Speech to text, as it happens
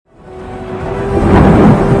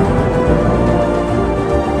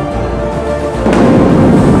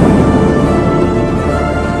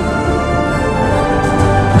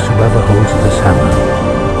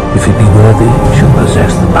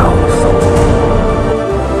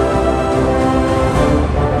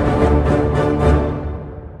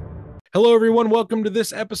Hello, everyone. Welcome to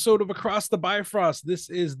this episode of Across the Bifrost. This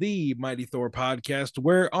is the Mighty Thor podcast,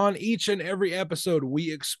 where on each and every episode,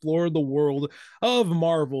 we explore the world of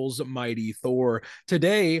Marvel's Mighty Thor.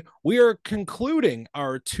 Today, we are concluding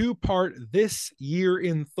our two-part This Year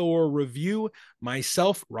in Thor review.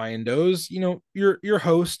 Myself, Ryan Doze, your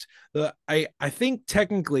host. I think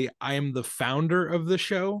technically I am the founder of the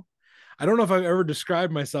show. I don't know if I've ever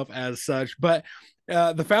described myself as such, but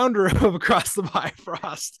the founder of Across the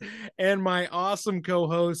Bifrost and my awesome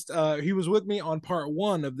co-host. He was with me on part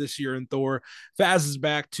one of This Year in Thor. Faz is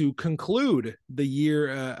back to conclude the year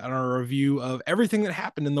on our review of everything that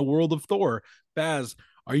happened in the world of Thor. Faz,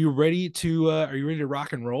 are you ready to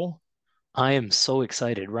rock and roll? I am so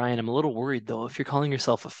excited, Ryan. I'm a little worried though. If you're calling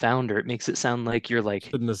yourself a founder, it makes it sound like you're like,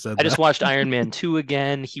 Shouldn't have said I just that. watched Iron Man 2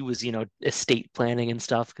 again. He was, estate planning and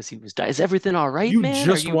stuff because he was, is everything all right, You man?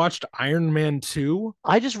 Are just you, watched Iron Man 2?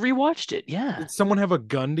 I just rewatched it. Yeah. Did someone have a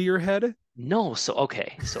gun to your head? No. So,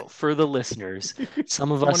 okay. So for the listeners,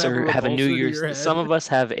 some of Someone us have a have a repulsor to your Some head? of us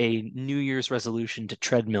have a New Year's resolution to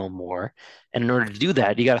treadmill more. And in order to do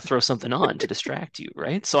that, you got to throw something on to distract you,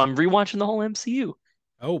 right? So I'm rewatching the whole MCU.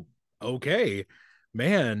 Oh, okay.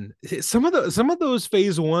 Man, some of those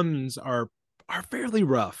phase ones are fairly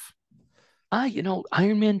rough.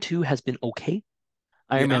 Iron Man 2 has been okay.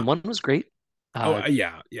 Iron Yeah. Man 1 was great. Oh, Uh,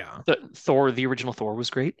 yeah, yeah. The original Thor was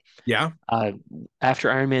great. Yeah. Uh, After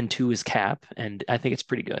Iron Man 2 is Cap, and I think it's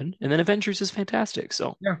pretty good. And then Avengers is fantastic.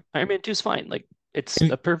 So Yeah. Iron Man 2 is fine. Like it's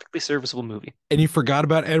And a perfectly serviceable movie. and you forgot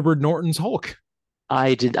about Edward Norton's Hulk.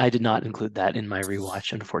 I did not include that in my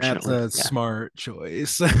rewatch, That's unfortunately. a Yeah, smart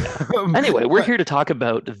choice. yeah. Anyway, we're But here to talk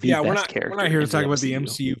about the yeah, we're best not we're not character here to in the talk about the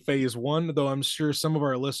MCU. MCU phase one, though I'm sure some of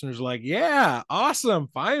our listeners are like, yeah, awesome,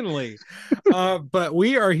 finally. But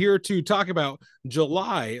we are here to talk about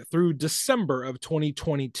July through December of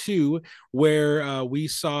 2022, where we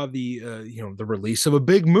saw the release of a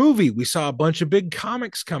big movie. We saw a bunch of big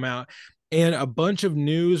comics come out and a bunch of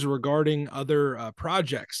news regarding other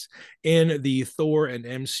projects in the Thor and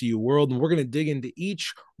MCU world. And we're going to dig into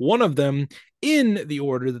each one of them in the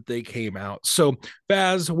order that they came out. So,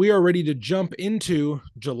 Baz, we are ready to jump into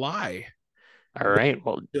July. All right.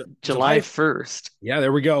 Well, July July, 1st yeah,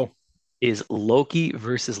 there we go. is Loki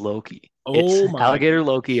versus Loki. It's Oh my Alligator goodness.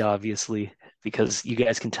 Loki, obviously, because you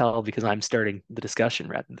guys can tell because I'm starting the discussion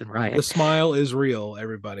rather than The Ryan. smile is real,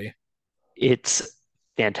 everybody. It's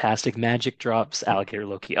fantastic magic drops Alligator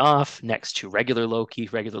Loki off next to regular Loki.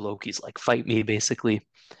 Regular Loki's like, fight me, basically.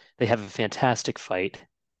 They have a fantastic fight.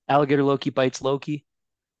 Alligator Loki bites Loki.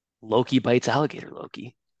 Loki bites Alligator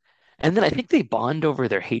Loki. And then I think they bond over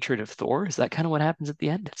their hatred of Thor. Is that kind of what happens at the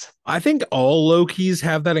end? I think all Lokis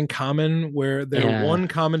have that in common, where their Yeah, one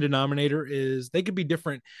common denominator is they could be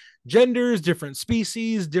different genders, different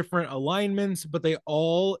species, different alignments, but they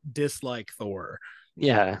all dislike Thor.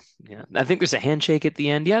 yeah, yeah. I think there's a handshake at the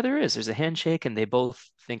end. Yeah, there is. There's a handshake, and they both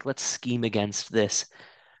think, let's scheme against this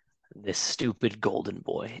stupid golden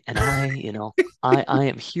boy. And I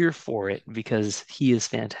am here for it because he is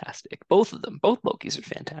fantastic. Both of them, both Lokis are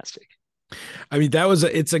fantastic. I mean,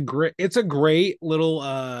 it's a great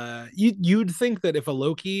little you'd think that if a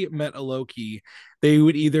Loki met a Loki, they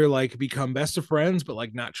would either like become best of friends but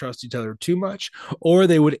like not trust each other too much, or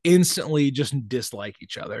they would instantly just dislike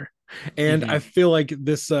each other. And I Hmm. feel like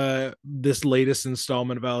this latest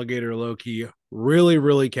installment of Alligator Loki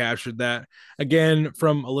really captured that, again,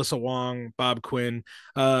 from Alyssa Wong, Bob Quinn,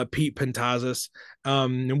 Pete Pentazis.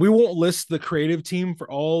 And we won't list the creative team for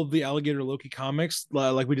all the Alligator Loki comics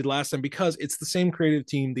like we did last time, because it's the same creative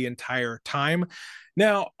team the entire time.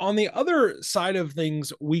 Now, on the other side of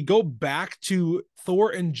things, we go back to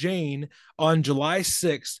Thor and Jane on July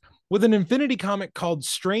 6th with an Infinity comic called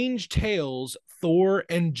Strange Tales, Thor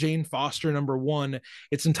and Jane Foster #1.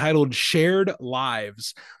 It's entitled Shared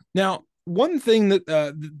Lives. Now, one thing that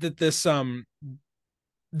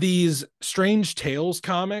these Strange Tales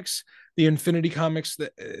comics, the Infinity comics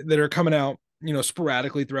that are coming out,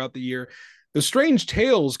 sporadically throughout the year, the Strange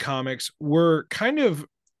Tales comics were kind of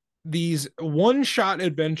these one-shot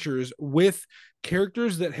adventures with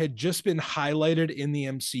characters that had just been highlighted in the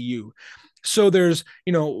MCU. So there's,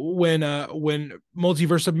 when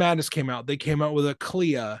Multiverse of Madness came out, they came out with a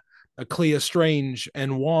Clea Strange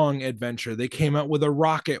and Wong adventure. They came out with a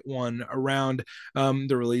Rocket one around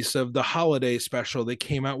the release of the holiday special. They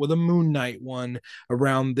came out with a Moon Knight one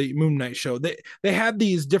around the Moon Knight show. They had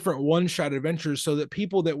these different one-shot adventures so that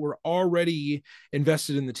people that were already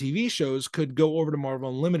invested in the TV shows could go over to Marvel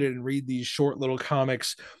Unlimited and read these short little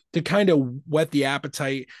comics to kind of whet the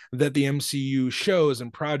appetite that the MCU shows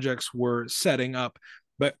and projects were setting up.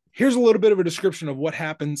 But here's a little bit of a description of what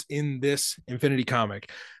happens in this Infinity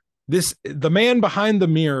comic. The man behind the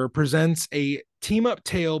mirror presents a team up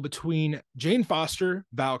tale between Jane Foster,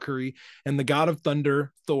 Valkyrie, and the God of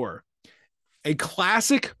Thunder, Thor. A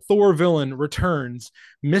classic Thor villain returns.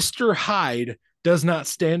 Mr. Hyde does not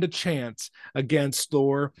stand a chance against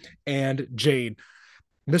Thor and Jane.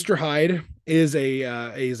 Mr. Hyde is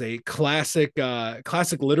a classic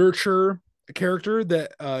literature character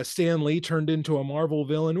that Stan Lee turned into a Marvel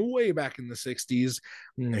villain way back in the 60s.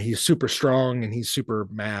 He's super strong and he's super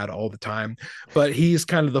mad all the time, but he's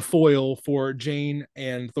kind of the foil for Jane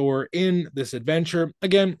and Thor in this adventure.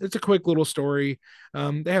 Again, it's a quick little story.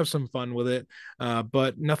 They have some fun with it,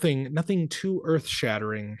 but nothing too earth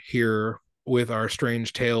shattering here with our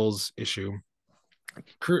Strange Tales issue.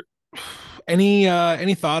 Kurt,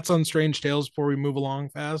 any thoughts on Strange Tales before we move along,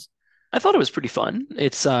 Faz? I thought it was pretty fun.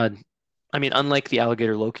 It's I mean, unlike the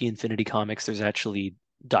Alligator Loki Infinity comics, there's actually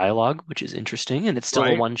dialogue, which is interesting, and it's still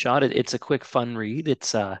a Right. one shot. It's a quick, fun read.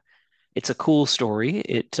 It's a cool story.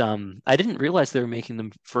 I didn't realize they were making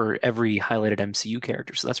them for every highlighted MCU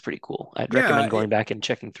character, so that's pretty cool. I'd Yeah, recommend going back and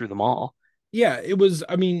checking through them all. yeah, it was.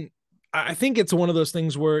 I mean, I think it's one of those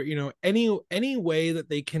things where any way that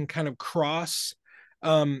they can kind of cross,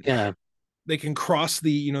 um, Yeah, they can cross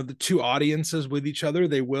the two audiences with each other.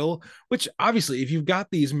 They will. Which obviously, if you've got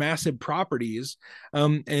these massive properties,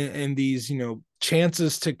 and these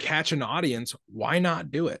chances to catch an audience, why not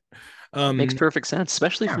do it? makes Um, perfect sense,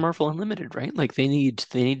 especially for yeah, Marvel Unlimited, right? Like they need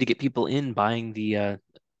to get people in buying the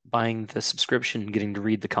subscription, getting to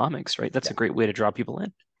read the comics, right? That's yeah. a great way to draw people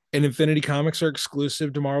in. And Infinity Comics are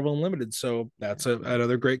exclusive to Marvel Unlimited, so that's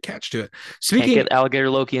another great catch to it. Can't Speaking get Alligator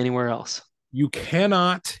Loki anywhere else.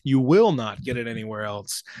 you will not get it anywhere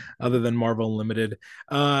else other than Marvel Unlimited.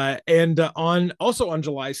 And on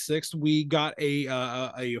July 6th, we got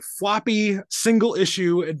a floppy single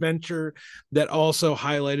issue adventure that also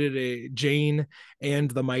highlighted a Jane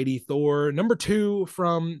and the Mighty Thor #2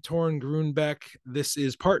 from Torun Grunbeck. This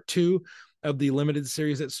is part 2 of the limited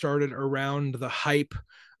series that started around the hype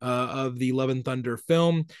of the Love and Thunder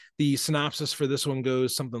film. The synopsis for this one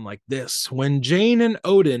goes something like this: When Jane and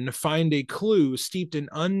Odin find a clue steeped in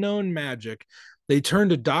unknown magic, they turn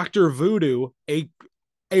to Dr. Voodoo,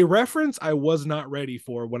 a reference I was not ready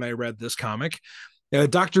for when I read this comic.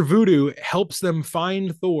 Dr. Voodoo helps them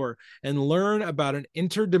find Thor and learn about an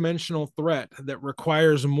interdimensional threat that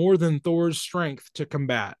requires more than Thor's strength to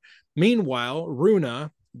combat. Meanwhile,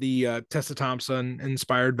 Runa, the Tessa Thompson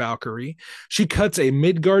inspired Valkyrie, she cuts a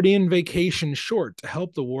Midgardian vacation short to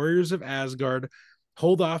help the warriors of Asgard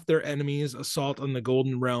hold off their enemies' assault on the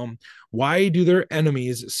Golden Realm. Why do their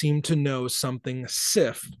enemies seem to know something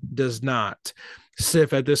Sif does not?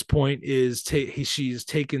 Sif at this point she's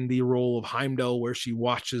taken the role of Heimdall, where she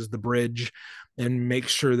watches the bridge and makes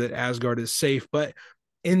sure that Asgard is safe. But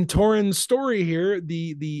in Torun's story here,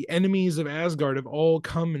 the enemies of Asgard have all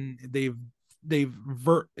come and they've they've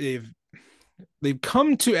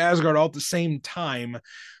come to Asgard all at the same time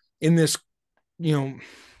in you know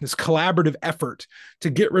this collaborative effort to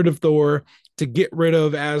get rid of Thor, to get rid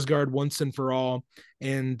of Asgard once and for all,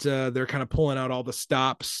 and they're kind of pulling out all the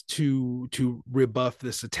stops to rebuff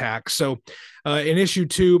this attack. So in issue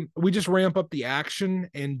 2, we just ramp up the action,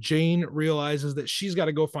 and Jane realizes that she's got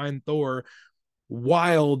to go find Thor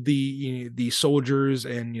while the soldiers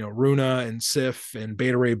and Runa and Sif and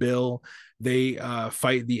Beta Ray Bill, they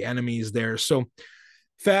fight the enemies there. So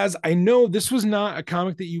Faz, I know this was not a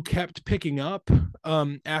comic that you kept picking up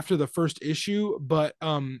after the first issue, but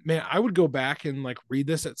man, I would go back and like read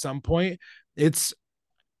this at some point. It's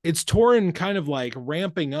Torun kind of like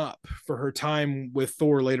ramping up for her time with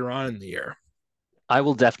Thor later on in the year. I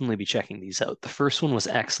will definitely be checking these out. The first one was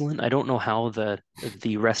excellent. I don't know how the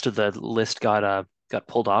rest of the list got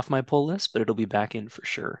pulled off my pull list, but it'll be back in for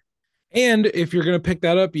sure. And if you're going to pick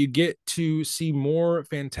that up, you get to see more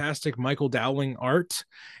fantastic Michael Dowling art.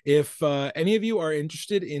 If any of you are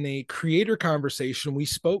interested in a creator conversation, we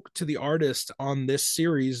spoke to the artist on this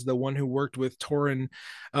series, the one who worked with Torun.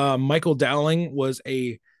 Michael Dowling was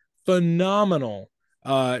a phenomenal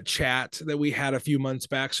chat that we had a few months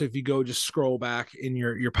back. So if you go just scroll back in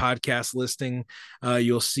your podcast listing,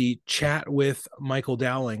 you'll see chat with Michael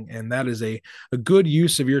Dowling, and that is a good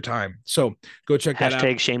use of your time. So go check that out.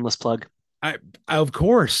 Hashtag shameless plug. I of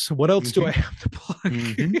course. What else do I Mm-hmm. have to plug?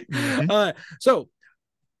 Mm-hmm. So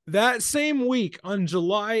that same week on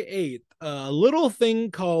July 8th, a little thing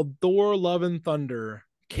called Thor Love and Thunder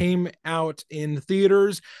came out in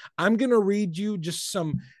theaters. I'm going to read you just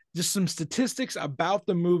some statistics about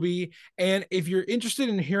the movie, and if you're interested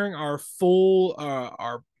in hearing our full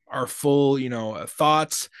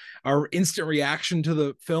thoughts, our instant reaction to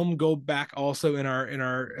the film, go back also in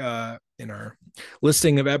our our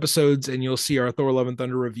listing of episodes, and you'll see our Thor: Love and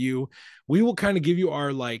Thunder review. We will kind of give you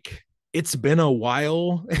our like, it's been a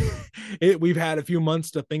while. We've had a few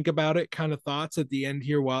months to think about it kind of thoughts at the end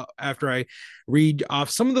here, while after I read off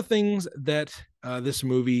some of the things that this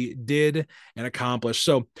movie did and accomplished.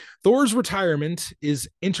 So Thor's retirement is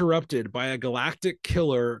interrupted by a galactic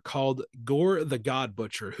killer called Gore the God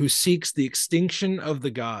Butcher, who seeks the extinction of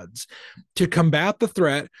the gods. To combat the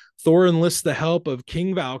threat, Thor enlists the help of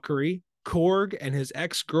King Valkyrie, Korg, and his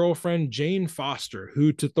ex-girlfriend Jane Foster,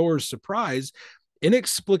 who, to Thor's surprise,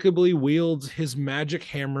 inexplicably wields his magic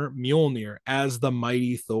hammer Mjolnir as the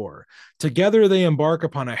mighty Thor. Together, they embark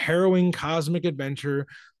upon a harrowing cosmic adventure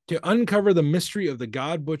to uncover the mystery of the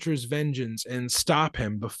God Butcher's vengeance and stop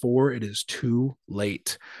him before it is too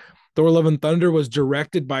late. Thor: Love and Thunder was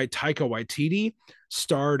directed by Taika Waititi,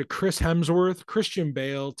 starred Chris Hemsworth, Christian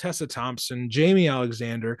Bale, Tessa Thompson, Jamie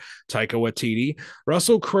Alexander, Taika Waititi,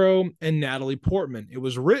 Russell Crowe, and Natalie Portman. It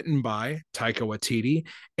was written by Taika Waititi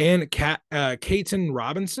and Caitlin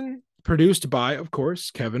Robinson, produced by, of course,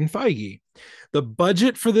 Kevin Feige. The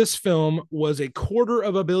budget for this film was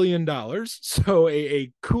 $250 million, so a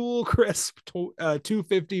cool, crisp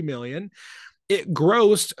 $250 million. It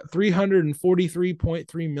grossed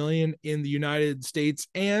 $343.3 million in the United States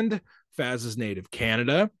and Faz's native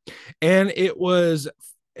Canada, and it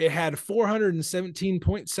had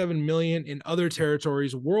 $417.7 million in other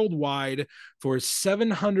territories worldwide for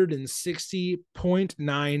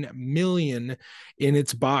 $760.9 million in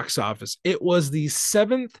its box office. It was the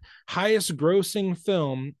seventh highest grossing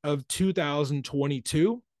film of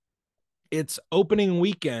 2022. Its opening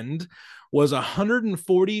weekend was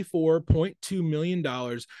 $144.2 million,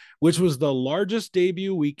 which was the largest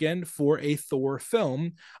debut weekend for a Thor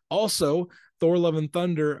film. Also, Thor: Love and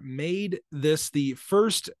Thunder made this the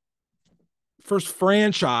first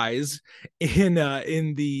franchise in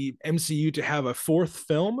the MCU to have a fourth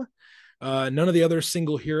film. None of the other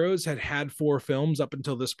single heroes had four films up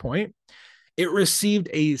until this point. It received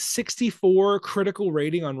a 64 critical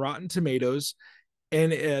rating on Rotten Tomatoes,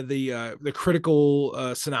 and the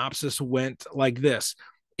critical synopsis went like this: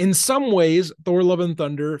 in some ways, Thor: Love and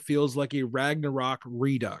Thunder feels like a Ragnarok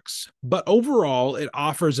redux, but overall, it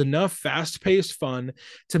offers enough fast-paced fun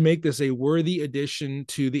to make this a worthy addition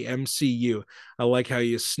to the MCU. I like how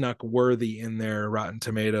you snuck worthy in there, Rotten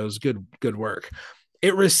Tomatoes. Good work.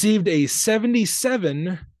 It received a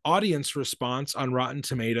 77 audience response on Rotten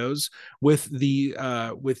Tomatoes, with the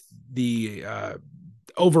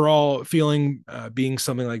overall feeling being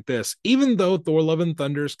something like this: even though Thor: Love and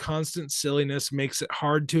Thunder's constant silliness makes it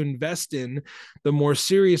hard to invest in the more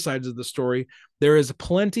serious sides of the story, there is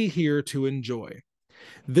plenty here to enjoy.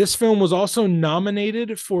 This film was also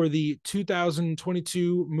nominated for the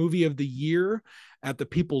 2022 Movie of the Year at the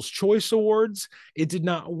People's Choice Awards. It did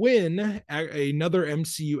not win. Another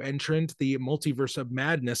MCU entrant, the Multiverse of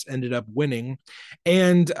Madness, ended up winning.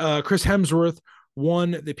 And Chris Hemsworth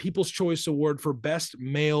won the People's Choice Award for Best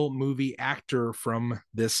Male Movie Actor from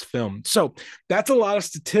this film. So that's a lot of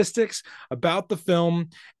statistics about the film.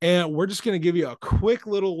 And we're just going to give you a quick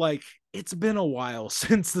little, like, it's been a while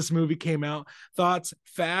since this movie came out. Thoughts,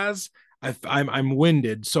 Faz? I'm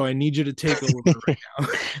winded, so I need you to take over right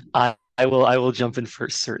now. I will jump in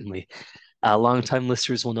first, certainly. Longtime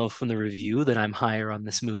listeners will know from the review that I'm higher on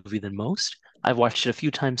this movie than most. I've watched it a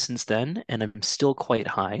few times since then, and I'm still quite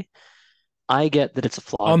high. I get that it's a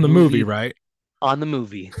flawed on the movie, right? On the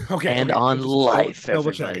movie. Okay. And on life,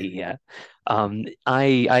 everybody. Yeah.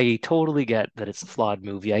 I totally get that it's a flawed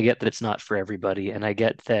movie. I get that it's not for everybody, and I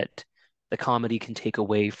get that the comedy can take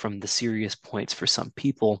away from the serious points for some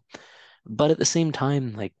people. But at the same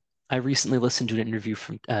time, like, I recently listened to an interview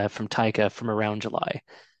from Taika from around July,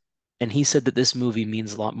 and he said that this movie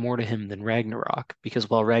means a lot more to him than Ragnarok, because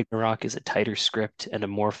while Ragnarok is a tighter script and a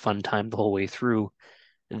more fun time the whole way through,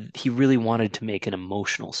 he really wanted to make an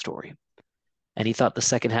emotional story. And he thought the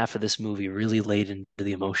second half of this movie really laid into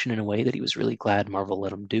the emotion in a way that he was really glad Marvel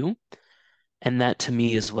let him do. And that, to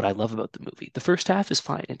me, is what I love about the movie. The first half is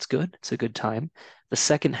fine. It's good. It's a good time. The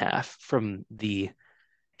second half, from the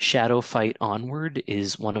shadow fight onward,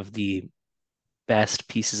 is one of the best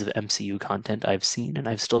pieces of MCU content I've seen, and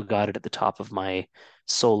I've still got it at the top of my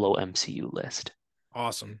solo MCU list.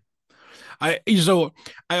 Awesome. I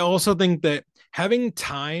also think that having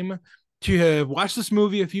time to have watched this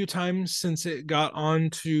movie a few times since it got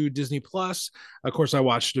on to Disney Plus. Of course, I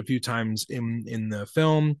watched it a few times in the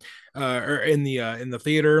film or in the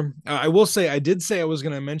theater. I will say, I did say I was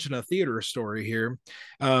going to mention a theater story here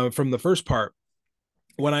from the first part.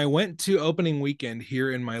 When I went to opening weekend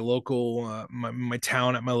here in my local my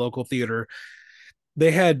town at my local theater,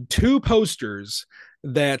 they had two posters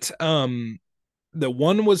that the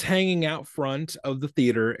one was hanging out front of the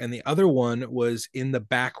theater and the other one was in the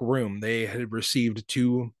back room. They had received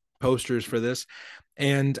two posters for this,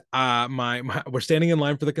 and we're standing in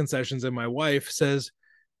line for the concessions, and my wife says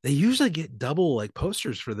they usually get double like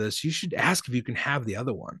posters for this. You should ask if you can have the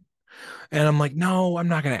other one. And I'm like, no, I'm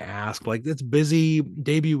not going to ask. Like, it's busy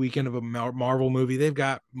debut weekend of a Marvel movie. They've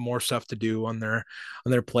got more stuff to do on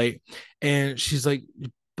their plate. And she's like,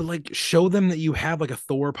 but like, show them that you have like a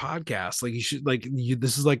Thor podcast. Like, you should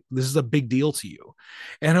this is a big deal to you.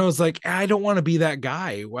 And I was like, I don't want to be that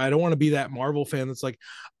guy. I don't want to be that Marvel fan that's like,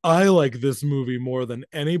 I like this movie more than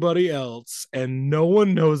anybody else, and no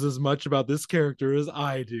one knows as much about this character as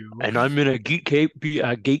I do. And I'm gonna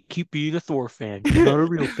gatekeep being a Thor fan. You're not a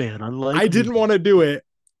real fan, I unlike didn't me. want to do it.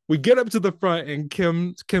 We get up to the front and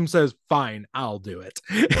Kim says, "Fine, I'll do it."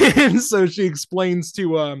 And so she explains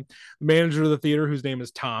to the manager of the theater, whose name is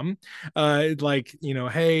Tom, like,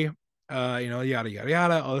 hey, yada yada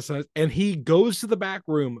yada, all this stuff. And he goes to the back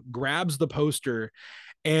room, grabs the poster,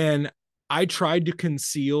 and I tried to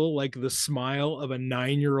conceal like the smile of a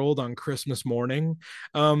 9-year-old on Christmas morning.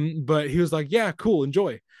 But he was like, yeah, cool,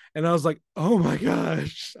 enjoy. And I was like, oh my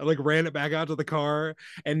gosh. I like ran it back out to the car.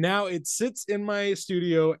 And now it sits in my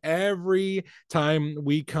studio every time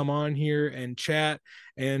we come on here and chat,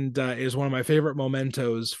 and is one of my favorite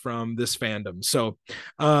mementos from this fandom. So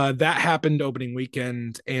that happened opening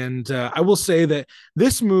weekend. And I will say that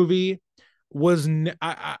this movie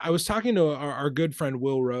I was talking to our good friend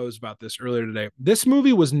Will Rose about this earlier today. This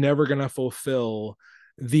movie was never going to fulfill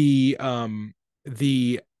the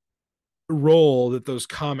role that those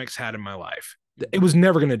comics had in my life. It was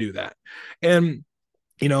never going to do that. And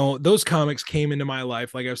those comics came into my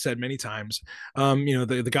life, like I've said many times.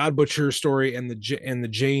 The God Butcher story and the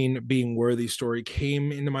Jane being worthy story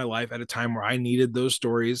came into my life at a time where I needed those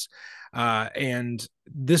stories. And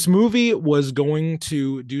this movie was going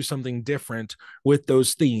to do something different with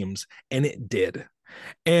those themes, and it did.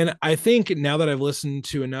 And I think now that I've listened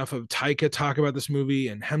to enough of Taika talk about this movie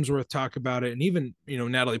and Hemsworth talk about it, and even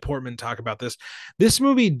Natalie Portman talk about this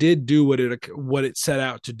movie did do what it set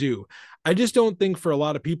out to do. I just don't think for a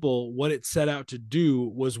lot of people what it set out to do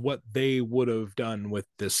was what they would have done with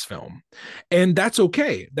this film. And that's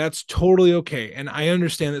okay. That's totally okay. And I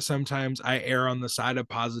understand that sometimes I err on the side of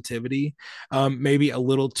positivity, maybe a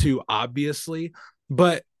little too obviously.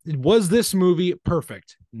 But was this movie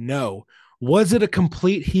perfect? No. Was it a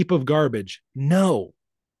complete heap of garbage? No.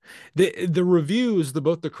 The reviews,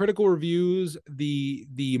 both the critical reviews,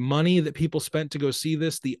 the money that people spent to go see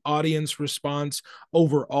this, the audience response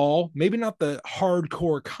overall, maybe not the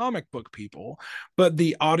hardcore comic book people, but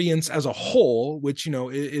the audience as a whole, which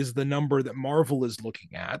is the number that Marvel is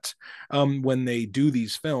looking at when they do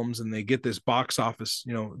these films and they get this box office,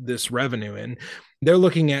 this revenue in. They're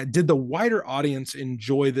looking at, did the wider audience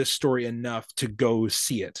enjoy this story enough to go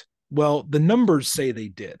see it? Well, the numbers say they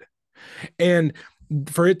did. And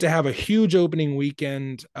for it to have a huge opening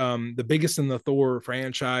weekend, the biggest in the Thor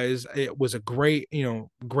franchise, it was a great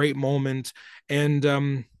moment.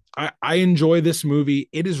 And I enjoy this movie.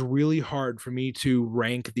 It is really hard for me to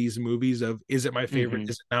rank these movies of, is it my favorite?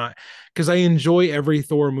 Is it not? Because I enjoy every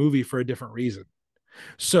Thor movie for a different reason.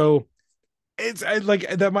 So it's like,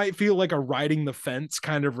 that might feel like a riding the fence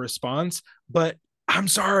kind of response, but I'm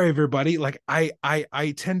sorry, everybody. Like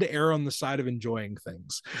I tend to err on the side of enjoying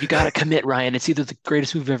things. You gotta commit, Ryan. It's either the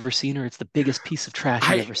greatest movie you've ever seen or it's the biggest piece of trash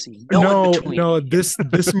you've ever seen. No, this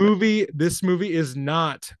movie is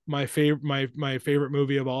not my favorite my favorite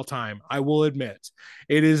movie of all time. I will admit,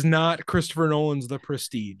 it is not Christopher Nolan's The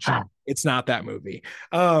Prestige. It's not that movie.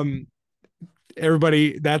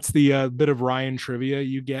 Everybody, that's the bit of Ryan trivia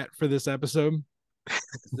you get for this episode.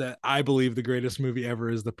 That I believe the greatest movie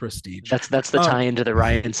ever is The Prestige. That's the tie into the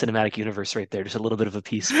Ryan cinematic universe right there. Just a little bit of a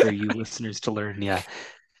piece for you listeners to learn. Yeah.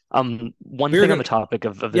 One thing on the topic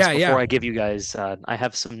of this before I give you guys, I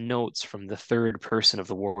have some notes from the third person of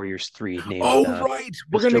the Warriors 3 named right.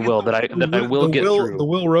 We're Mr. gonna Will that I will get through. The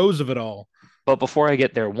Will Rose of it all. But before I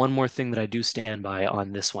get there, one more thing that I do stand by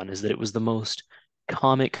on this one is that it was the most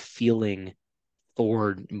comic feeling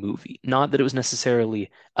Thor movie. Not that it was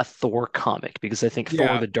necessarily a Thor comic, because I think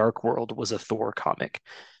Thor the Dark World was a Thor comic.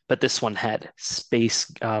 But this one had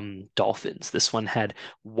space dolphins. This one had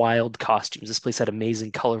wild costumes. This place had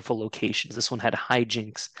amazing, colorful locations. This one had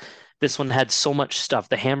hijinks. This one had so much stuff.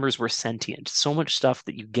 The hammers were sentient. So much stuff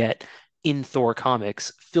that you get in Thor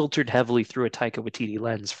comics, filtered heavily through a Taika Waititi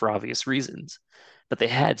lens for obvious reasons. But they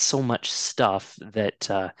had so much stuff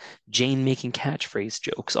that Jane making catchphrase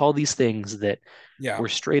jokes, all these things that were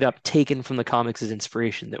straight up taken from the comics as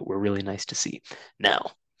inspiration that were really nice to see.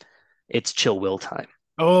 Now, it's Chill Will time.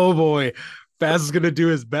 Oh boy, Faz is gonna do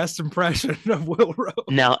his best impression of Will Rose.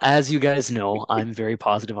 Now, as you guys know, I'm very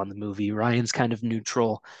positive on the movie. Ryan's kind of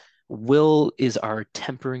neutral. Will is our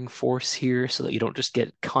tempering force here so that you don't just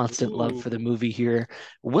get constant love for the Ooh. movie here.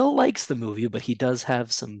 Will likes the movie, but he does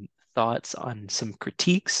have some thoughts on some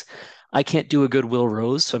critiques. I can't do a good Will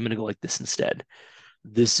Rose, so I'm going to go like this instead.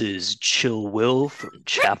 This is Chill Will from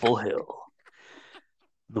Chapel Hill.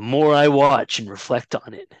 The more I watch and reflect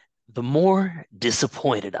on it, the more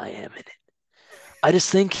disappointed I am in it. I just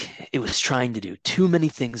think it was trying to do too many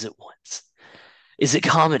things at once. Is it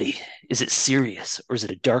comedy? Is it serious? Or is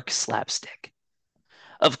it a dark slapstick?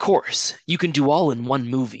 Of course, you can do all in one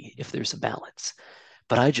movie if there's a balance,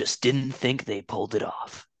 but I just didn't think they pulled it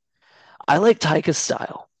off. I like Taika's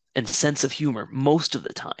style and sense of humor most of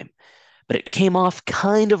the time, but it came off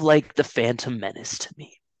kind of like The Phantom Menace to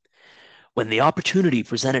me. When the opportunity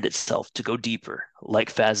presented itself to go deeper,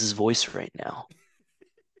 like Faz's voice right now,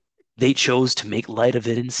 they chose to make light of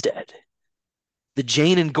it instead. The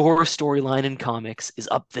Jane and Gore storyline in comics is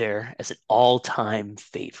up there as an all-time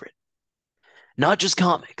favorite. Not just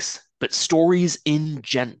comics, but stories in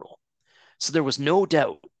general. So there was no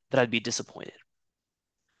doubt that I'd be disappointed.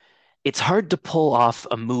 It's hard to pull off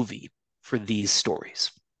a movie for these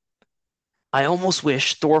stories. I almost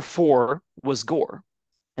wish Thor 4 was Gore,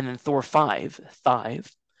 and then Thor 5,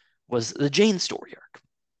 Thive, was the Jane story arc.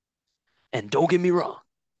 And don't get me wrong,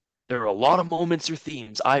 there are a lot of moments or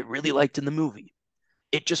themes I really liked in the movie.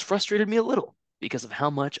 It just frustrated me a little because of how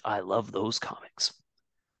much I love those comics.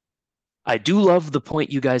 I do love the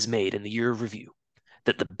point you guys made in the year of review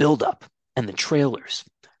that the build-up and the trailers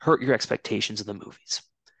hurt your expectations of the movies.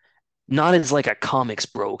 Not as like a comics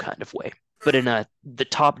bro kind of way, but in the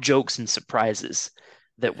top jokes and surprises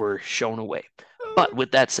that were shown away. But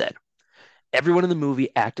with that said, everyone in the movie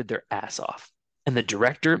acted their ass off, and the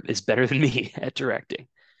director is better than me at directing.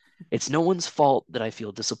 It's no one's fault that I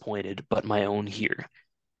feel disappointed but my own here.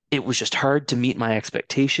 It was just hard to meet my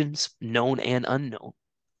expectations, known and unknown.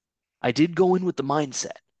 I did go in with the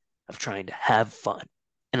mindset of trying to have fun,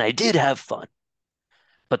 and I did have fun.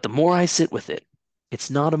 But the more I sit with it, it's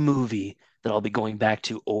not a movie that I'll be going back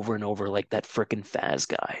to over and over like that frickin' Faz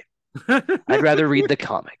guy. I'd rather read the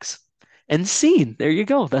comics. And scene, there you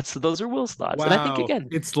go. Those are Will's thoughts. And I think Wow, again,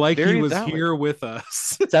 it's like he very was valid. here with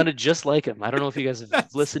us. Sounded just like him. I don't know if you guys have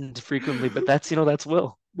That's listened frequently, but that's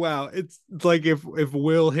Will. wow. It's like if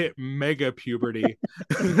Will hit mega puberty.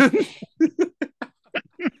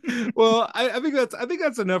 Well, I think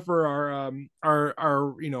that's enough for our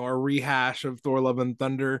our rehash of Thor: Love and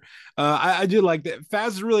Thunder. I do like that. Faz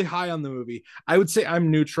is really high on the movie. I would say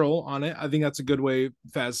I'm neutral on it. I think that's a good way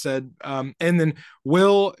Faz said. And then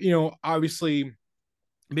Will, obviously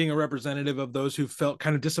being a representative of those who felt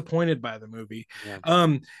kind of disappointed by the movie.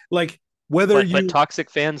 Yeah. Like whether But you toxic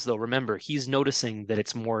fans though, remember, he's noticing that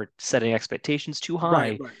it's more setting expectations too right,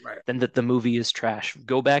 high right, right. than that the movie is trash.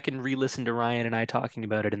 Go back and re-listen to Ryan and I talking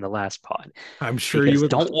about it in the last pod. I'm sure you Because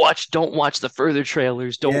would. don't watch the further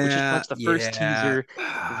trailers. Don't just Yeah, watch the first yeah. teaser.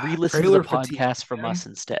 Re-listen to the Trailer fatigue, podcast from man. us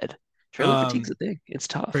instead. Trailer fatigue's Um, a thing. It's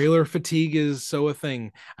tough. Trailer fatigue is so a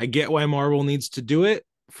thing. I get why Marvel needs to do it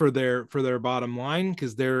for their bottom line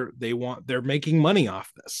because they're making money off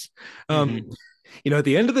this. Um, Hmm. at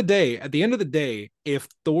the end of the day, if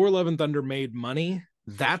Thor: Love and Thunder made money,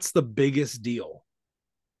 that's the biggest deal.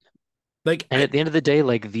 Like, And at the end of the day,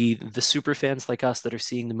 like the super fans like us that are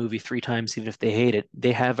seeing the movie 3 times, even if they hate it,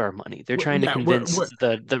 they have our money. They're trying to yeah, convince we're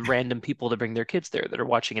the random people to bring their kids there that are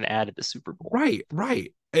watching an ad at the Super Bowl. right,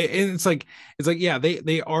 right. And it's like yeah,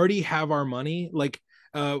 they already have our money. Like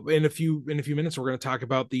in a few minutes we're going to talk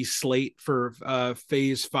about the slate for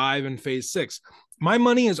phase 5 and phase 6. My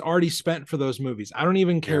money is already spent for those movies. I don't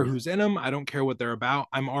even care Yeah. who's in them. I don't care what they're about.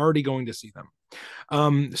 I'm already going to see them.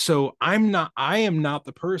 So I am not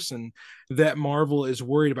the person that Marvel is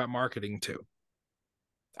worried about marketing to.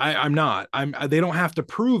 I'm not. They don't have to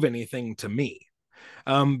prove anything to me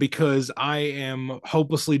because I am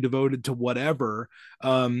hopelessly devoted to whatever.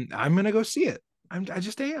 I'm gonna go see it. I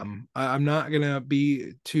just am. I'm not gonna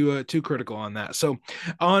be too critical on that. So,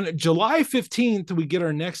 on July 15th, we get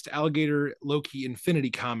our next Alligator Loki Infinity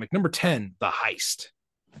comic, number 10, The Heist.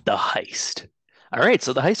 The Heist. All right,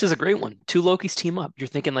 so the Heist is a great one. Two Lokis team up. You're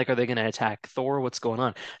thinking like, are they going to attack Thor? What's going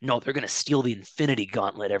on? No, they're going to steal the Infinity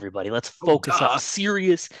Gauntlet, everybody. Let's Oh, focus up. duh.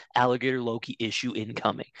 Serious Alligator Loki issue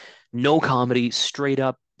incoming. No comedy, straight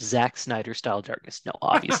up Zack Snyder style darkness. No,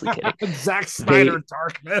 obviously kidding. Zack They Snyder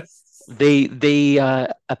Darkness. they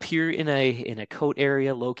appear in a coat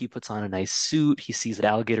area. Loki puts on a nice suit. He sees that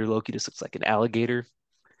Alligator Loki just looks like an alligator.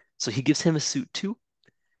 So he gives him a suit too,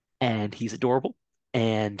 and he's adorable.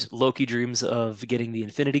 and Loki dreams of getting the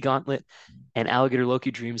Infinity Gauntlet, and Alligator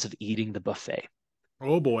Loki dreams of eating the buffet.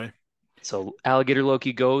 Oh boy. So Alligator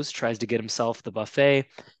Loki goes, tries to get himself the buffet.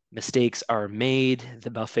 Mistakes are made.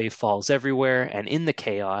 The buffet falls everywhere, and in the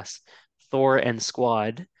chaos, Thor and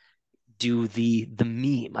Squad do the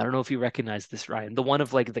meme. I don't know if you recognize this, Ryan. The one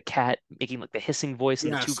of like the cat making like the hissing voice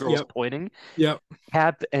and the two Yes. girls Yep. pointing. Yep.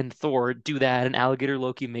 Cap and Thor do that, and Alligator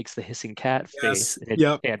Loki makes the hissing cat face, Yes. and it's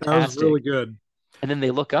Yep. That was fantastic. really good. And then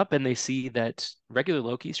they look up and they see that regular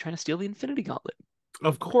Loki is trying to steal the Infinity Gauntlet,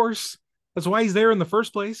 Of course. That's why he's there in the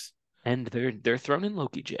first place. and they're thrown in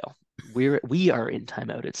Loki jail. We are in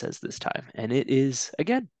timeout, it says this time, and it is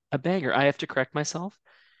again a banger. I have to correct myself.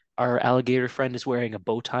 Our alligator friend is wearing a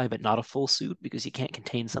bow tie, but not a full suit because he can't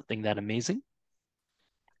contain something that amazing.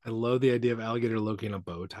 I love the idea of alligator Loki in a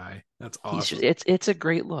bow tie. That's He's awesome. just it's a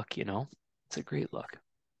great look, you know. It's a great look.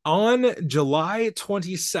 On July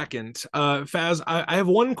 22nd, Faz, I have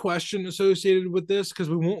one question associated with this because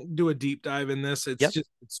we won't do a deep dive in this. Yep.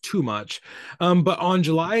 It's too much. But on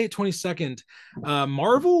July 22nd,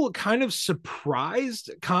 Marvel kind of surprised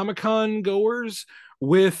Comic-Con goers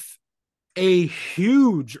with a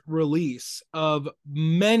huge release of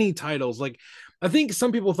many titles. Like, I think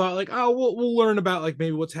some people thought like, oh, we'll learn about like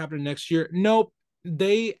maybe what's happening next year. Nope.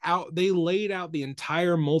 They laid out the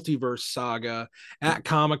entire multiverse saga at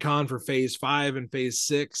Comic-Con for phase 5 and phase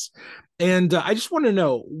 6. And I just want to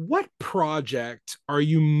know, what project are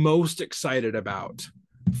you most excited about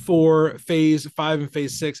for phase 5 and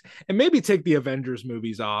phase 6? And maybe take the Avengers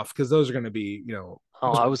movies off because those are going to be,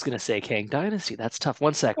 Oh, I was gonna say Kang Dynasty. That's tough.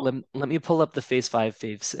 One sec. Let me pull up the Phase Five,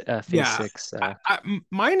 Phase yeah. Six.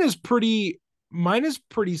 Mine is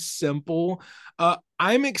pretty simple.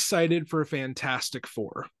 I'm excited for Fantastic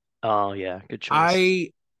Four. Oh yeah, good choice.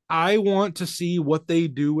 I want to see what they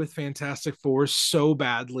do with Fantastic Four so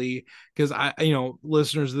badly because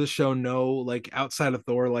listeners of this show know, like, outside of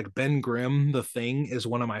Thor, like, Ben Grimm, the Thing, is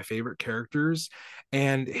one of my favorite characters,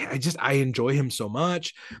 and I enjoy him so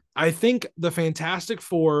much. I think the Fantastic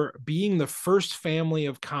Four being the first family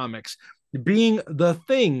of comics, being the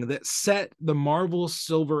thing that set the Marvel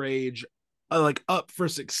Silver Age like up for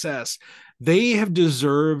success. They have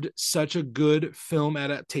deserved such a good film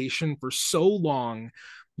adaptation for so long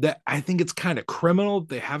that I think it's kind of criminal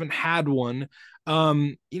they haven't had one.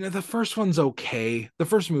 The first one's okay. The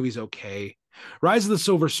first movie's okay. Rise of the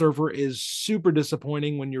Silver Surfer is super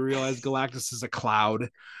disappointing when you realize Galactus is a cloud.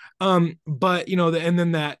 But and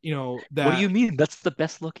then What do that you mean? That's the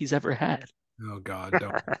best look he's ever had. oh god,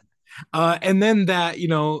 don't. And then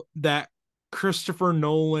that Christopher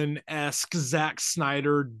Nolan-esque Zack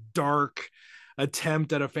Snyder dark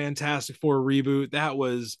attempt at a Fantastic Four reboot. Is that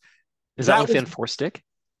That with was Fan Four Stick?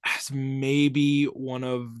 maybe one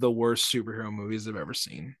of the worst superhero movies I've ever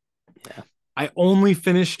seen. Yeah. I only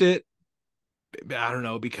finished it, I don't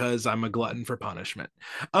know, because I'm a glutton for punishment.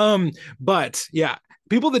 But yeah,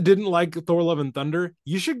 people that didn't like Thor Love and Thunder,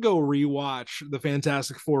 you should go rewatch the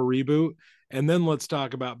Fantastic Four reboot, and then let's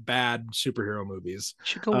talk about bad superhero movies. You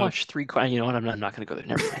should go watch Three. You know what? I'm not going to go there.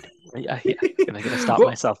 Never mind. Yeah. I'm gonna stop Well,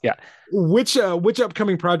 myself. Yeah. which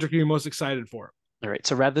upcoming project are you most excited for? All right.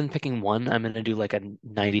 So rather than picking one, I'm gonna do like a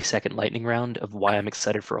 90-second lightning round of why I'm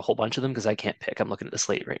excited for a whole bunch of them because I can't pick. I'm looking at the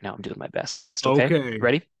slate right now. I'm doing my best. Okay. Okay.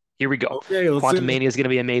 Ready? Here we go. Okay, let's Quantum do it. Mania is going to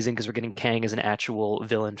be amazing because we're getting Kang as an actual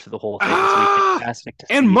villain for the whole thing. It's going to be Ah, fantastic to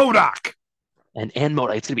and see. MODOK. And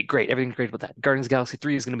Moda, it's going to be great. Everything's great about that. Guardians of the Galaxy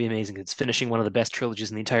 3 is going to be amazing. It's finishing one of the best trilogies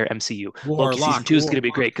in the entire MCU. Loki season 2 is going to be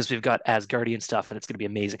great because we've got Asgardian stuff and it's going to be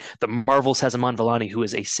amazing. The Marvels has Iman Vellani, who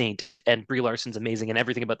is a saint, and Brie Larson's amazing, and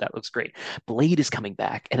everything about that looks great. Blade is coming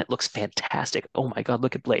back and it looks fantastic. Oh my God,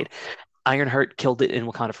 look at Blade. Ironheart killed it in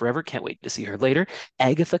Wakanda Forever. Can't wait to see her later.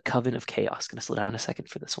 Agatha Coven of Chaos. Gonna slow down a second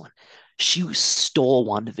for this one. She stole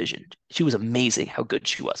WandaVision. She was amazing how good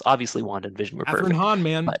she was. Obviously, Wanda and Vision were Catherine perfect. Hahn,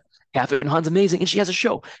 man. But Catherine Hahn's amazing, and she has a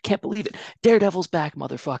show. Can't believe it. Daredevil's back,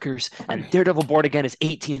 motherfuckers. And Daredevil Born Again is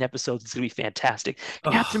 18 episodes. It's going to be fantastic.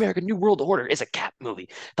 Captain America New World Order is a Cap movie.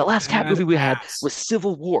 The last Cap movie we had was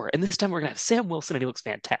Civil War, and this time we're going to have Sam Wilson, and he looks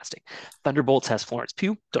fantastic. Thunderbolts has Florence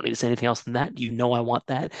Pugh. Don't need to say anything else than that. You know I want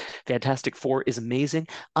that. Fantastic Four is amazing.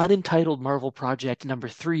 Unentitled Marvel Project number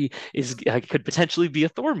 3 is could potentially be a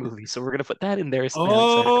Thor movie, so we're going to put that in there.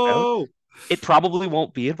 Oh, it probably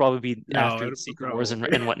won't be. It'll probably be after no, Secret Wars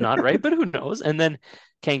and whatnot, right? But who knows? And then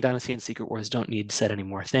Kang Dynasty and Secret Wars don't need said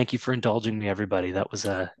anymore. Thank you for indulging me, everybody. That was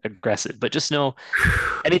aggressive. But just know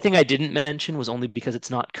anything I didn't mention was only because it's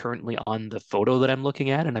not currently on the photo that I'm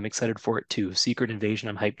looking at, and I'm excited for it too. Secret Invasion,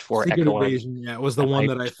 I'm hyped for. Secret Echo, Invasion, yeah, it was the one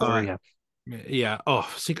that I thought. Yeah. Yeah. Oh,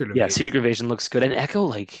 Secret Yeah, Invasion. Secret Invasion looks good. And Echo,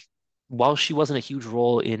 like, while she wasn't a huge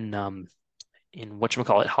role in in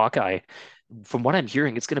whatchamacallit, Hawkeye. From what I'm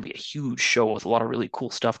hearing, it's going to be a huge show with a lot of really cool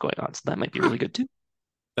stuff going on. So that might be really good too.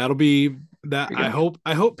 That'll be that. There you I go. hope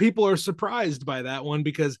I hope people are surprised by that one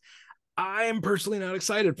because I am personally not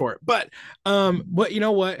excited for it. But you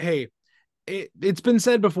know what? Hey, it's been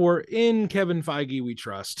said before, in Kevin Feige we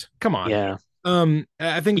trust. Come on. Yeah.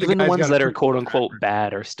 I think the Even the guy's ones got a that are pretty quote good track unquote record.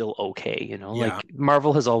 bad are still okay, Yeah. like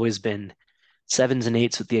Marvel has always been sevens and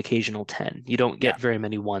eights with the occasional 10. You don't Yeah. get very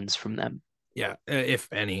many ones from them. Yeah,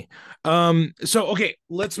 if any. So okay,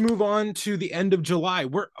 let's move on to the end of July.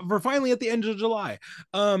 We're finally at the end of July.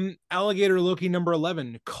 Alligator Loki number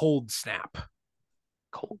 11, Cold Snap.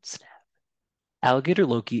 Cold snap. Alligator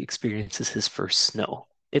Loki experiences his first snow.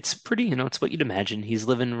 It's pretty, it's what you'd imagine. He's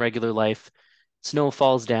living regular life. Snow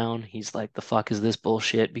falls down. He's like, the fuck is this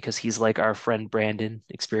bullshit? Because he's like our friend Brandon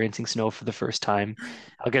experiencing snow for the first time.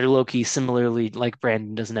 Alligator Loki, similarly, like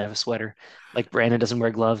Brandon doesn't have a sweater. Like Brandon doesn't wear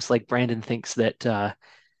gloves. Like Brandon thinks that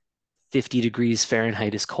 50 degrees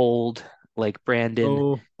Fahrenheit is cold. Like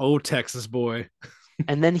Brandon. Oh, Texas boy.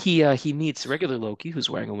 And then he meets regular Loki, who's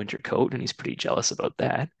wearing a winter coat, and he's pretty jealous about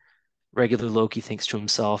that. Regular Loki thinks to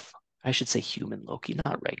himself, I should say human Loki,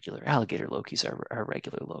 not regular. Alligator Loki's our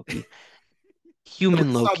regular Loki. At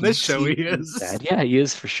Human least on this Loki show he sees is. that. Yeah, he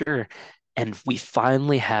is for sure. And we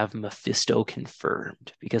finally have Mephisto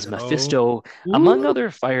confirmed because Oh, Mephisto, among ooh. other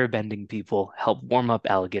firebending people, helped warm up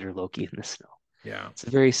Alligator Loki in the snow. Yeah. It's a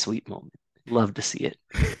very sweet moment. Love to see it.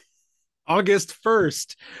 August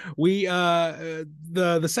 1st, we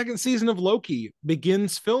the second season of Loki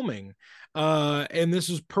begins filming. And this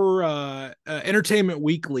is per Entertainment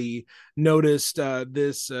Weekly noticed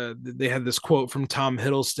this they had this quote from Tom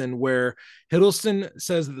Hiddleston where Hiddleston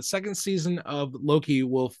says that the second season of Loki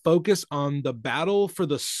will focus on the battle for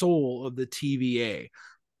the soul of the TVA.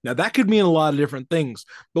 Now that could mean a lot of different things,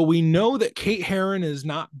 but we know that Kate Herron is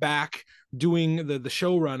not back doing the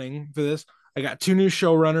show running for this. I got two new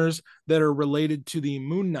showrunners that are related to the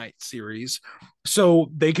Moon Knight series,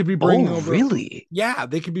 so they could be bringing Oh, over. really? Yeah,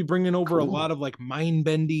 they could be bringing over a lot Cool. of like mind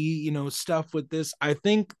bendy, stuff with this. I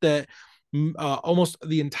think that almost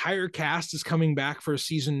the entire cast is coming back for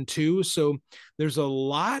season two, so there's a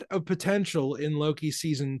lot of potential in Loki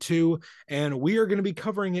season two, and we are going to be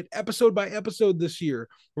covering it episode by episode this year.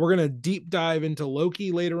 We're going to deep dive into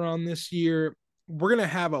Loki later on this year. We're going to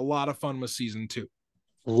have a lot of fun with season two.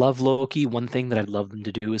 Love Loki. One thing that I'd love them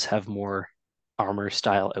to do is have more armor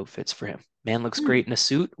style outfits for him. Man looks great in a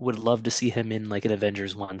suit. Would love to see him in like an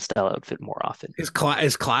Avengers 1 style outfit more often. His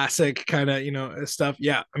classic kind of stuff.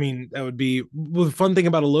 Yeah, I mean that would be well, the fun thing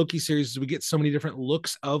about a Loki series is we get so many different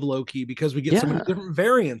looks of Loki because we get so many Yeah. different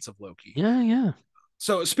variants of Loki. Yeah, yeah.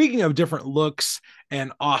 So speaking of different looks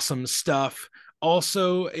and awesome stuff,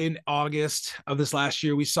 also in August of this last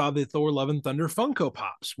year, we saw the Thor: Love and Thunder Funko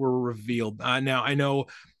Pops were revealed. Now I know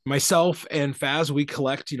myself and Faz, we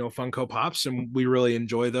collect Funko Pops, and we really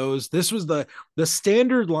enjoy those. This was the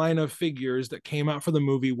standard line of figures that came out for the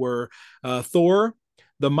movie were Thor,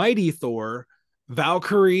 the Mighty Thor,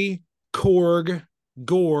 Valkyrie, Korg,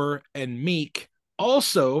 Gore, and Meek.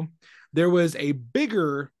 Also, there was a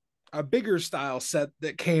bigger style set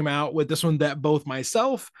that came out with this one that both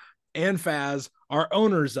myself and Faz are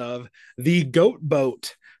owners of, the Goat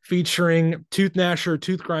Boat, featuring Tooth Gnasher,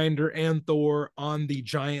 Tooth Grinder, and Thor on the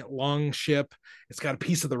giant long ship. It's got a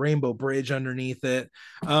piece of the Rainbow Bridge underneath it.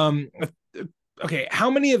 Okay, how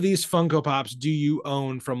many of these Funko Pops do you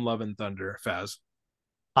own from Love and Thunder, Faz?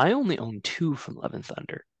 I only own two from Love and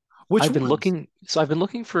Thunder. Which I've been ones?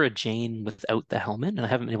 looking for a Jane without the helmet, and I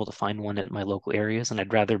haven't been able to find one at my local areas, and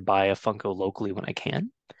I'd rather buy a Funko locally when I can.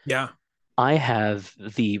 Yeah. I have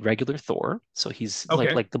the regular Thor, so he's like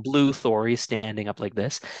Okay. like the blue Thor, he's standing up like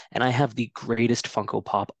this, and I have the greatest Funko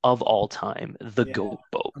Pop of all time, the Yeah. Goat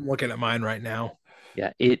Boat. I'm looking at mine right now.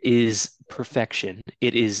 Yeah, it is perfection.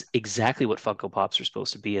 It is exactly what Funko Pops are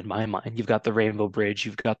supposed to be in my mind. You've got the Rainbow Bridge,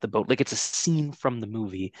 you've got the boat, like it's a scene from the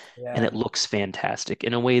movie, and Yeah. it looks fantastic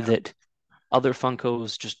in a way Yeah. that other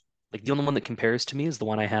Funkos just like the only one that compares to me is the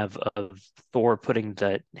one I have of Thor putting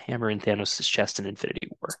the hammer in Thanos' chest in Infinity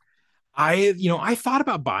War. I thought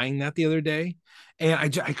about buying that the other day, and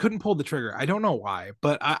I couldn't pull the trigger. I don't know why,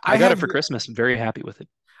 but I I got it have for Christmas. I'm very happy with it.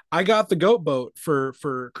 I got the Goat Boat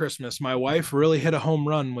for Christmas. My wife really hit a home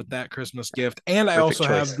run with that Christmas gift, and I Perfect also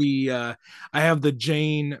have choice.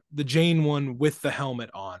 the Jane one with the helmet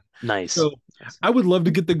on. Nice. So Nice. I would love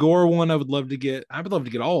to get the Gore one. I would love to get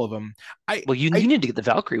all of them. I Well, you I need to get the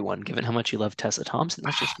Valkyrie one, given how much you love Tessa Thompson.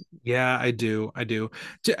 That's just Yeah, I do.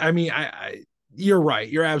 I mean, you're right.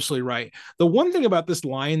 You're absolutely right. The one thing about this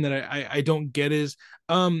line that I don't get is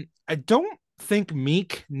I don't think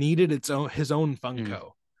Meek needed his own mm,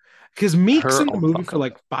 Funko. Because Meek's Her in the own movie for Funko.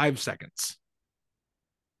 like 5 seconds.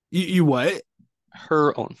 You what?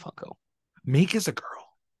 Her own Funko. Meek is a girl.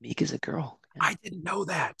 Meek is a girl. Yeah. I didn't know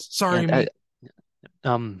that. Yeah, Sorry, Meek.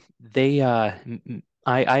 they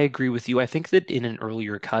I agree with you. I think that in an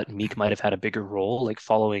earlier cut, Meek might have had a bigger role, like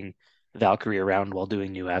following Valkyrie around while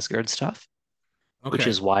doing New Asgard stuff, which Okay.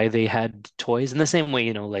 is why they had toys. In the same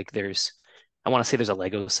way, like I want to say there's a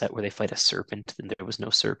Lego set where they fight a serpent, and there was no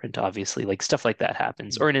serpent, obviously. Like stuff like that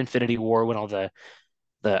happens. Or in Infinity War when all the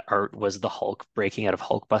art was the Hulk breaking out of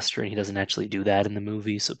Hulkbuster, and he doesn't actually do that in the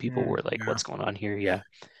movie, so people were like, Yeah. "What's going on here?" Yeah,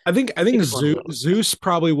 I think Meek is one of those. Zeus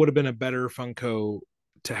probably would have been a better Funko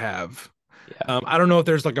to have. Yeah. I don't know if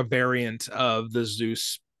there's like a variant of the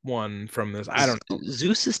Zeus one from this. I don't know.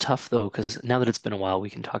 Zeus is tough though, because now that it's been a while, we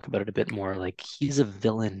can talk about it a bit more. Like he's a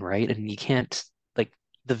villain, right? And you can't like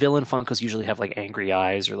the villain Funkos usually have like angry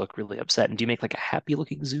eyes or look really upset. And do you make like a happy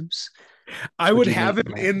looking Zeus, I or would do you have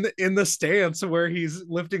make him them in the stance where he's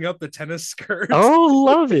lifting up the tennis skirt. Oh,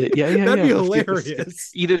 love it. Yeah, yeah, That'd be yeah. Lifting up the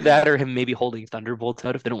hilarious. either that or him maybe holding Thunderbolts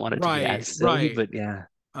out if they don't want it to be Right, as silly. right. But yeah,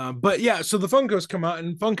 But yeah, so the Funkos come out,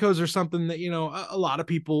 and Funkos are something that a lot of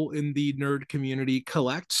people in the nerd community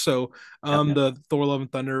collect. So yep, yep. the Thor: Love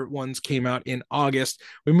and Thunder ones came out in August.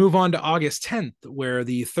 We move on to August 10th, where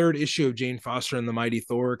the third issue of Jane Foster and the Mighty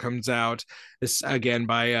Thor comes out. This again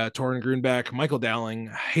by Torrin Grunbeck, Michael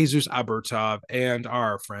Dowling, Jesus Aburtov, and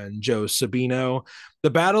our friend Joe Sabino. The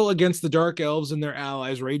battle against the Dark Elves and their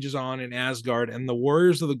allies rages on in Asgard, and the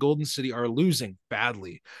warriors of the Golden City are losing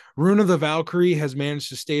badly. Rune of the Valkyrie has managed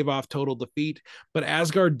to stave off total defeat, but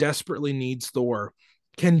Asgard desperately needs Thor.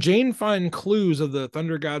 Can Jane find clues of the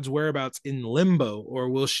Thunder God's whereabouts in Limbo, or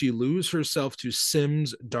will she lose herself to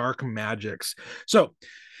Sim's dark magics? So,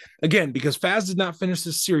 again, because Faz did not finish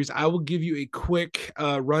this series, I will give you a quick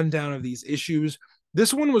rundown of these issues.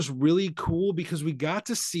 This one was really cool because we got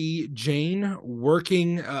to see Jane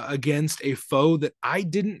working against a foe that I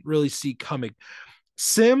didn't really see coming.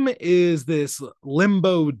 Sim is this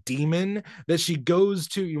limbo demon that she goes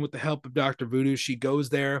to with the help of Dr. Voodoo. She goes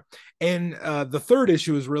there. And the third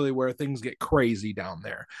issue is really where things get crazy down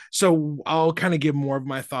there. So I'll kind of give more of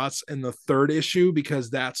my thoughts in the third issue because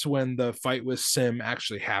that's when the fight with Sim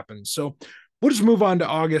actually happens. So we'll just move on to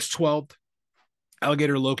August 12th.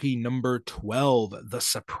 Alligator Loki number 12, The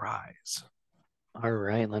Surprise. All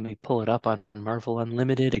right, let me pull it up on Marvel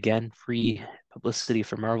Unlimited. Again, free publicity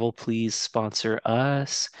for Marvel. Please sponsor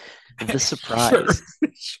us. The Surprise.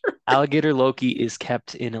 Sure. Alligator Loki is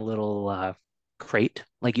kept in a little crate,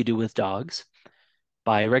 like you do with dogs,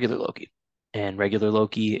 by regular Loki. And regular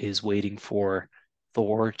Loki is waiting for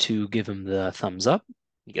Thor to give him the thumbs up.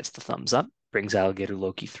 He gets the thumbs up, brings Alligator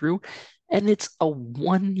Loki through, and it's a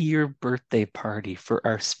 1 year birthday party for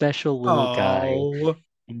our special little guy Oh,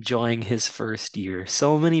 enjoying his first year.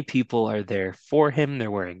 So many people are there for him. They're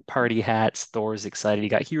wearing party hats. Thor's excited. You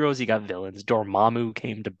got heroes, you got villains. Dormammu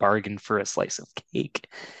came to bargain for a slice of cake.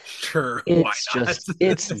 sure. Why It's not? just,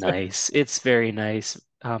 it's nice. It's very nice.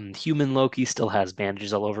 Human Loki still has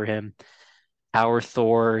bandages all over him. Our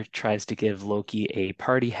Thor tries to give Loki a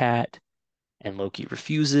party hat, and Loki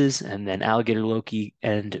refuses. And then Alligator Loki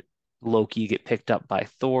and Loki get picked up by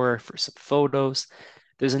Thor for some photos.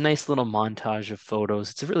 There's a nice little montage of photos.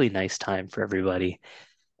 It's a really nice time for everybody.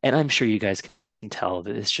 And I'm sure you guys can tell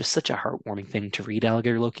that it's just such a heartwarming thing to read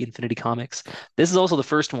Alligator Loki Infinity Comics. This is also the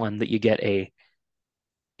first one that you get a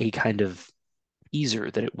kind of teaser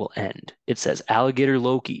that it will end. It says Alligator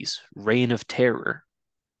Loki's reign of terror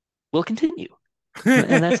will continue.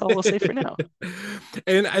 And that's all we'll say for now.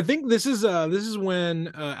 And I think this is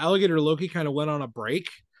when Alligator Loki kind of went on a break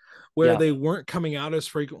where Yeah. they weren't coming out as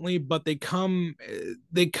frequently, but they come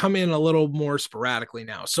in a little more sporadically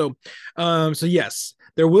now. So yes,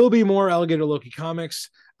 there will be more Alligator Loki comics,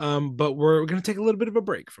 but we're going to take a little bit of a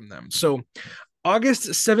break from them. So August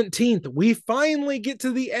 17th, we finally get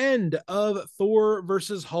to the end of Thor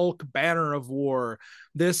versus Hulk Banner of War.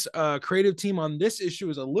 This creative team on this issue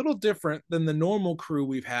is a little different than the normal crew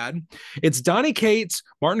we've had. It's Donny Cates,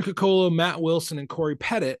 Martin Coccolo, Matt Wilson, and Corey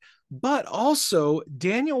Pettit, but also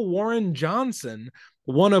Daniel Warren Johnson,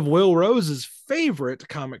 one of Will Rose's favorite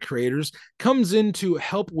comic creators, comes in to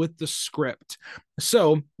help with the script.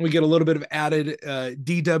 So we get a little bit of added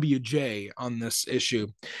DWJ on this issue.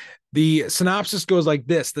 The synopsis goes like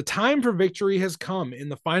this: the time for victory has come in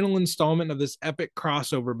the final installment of this epic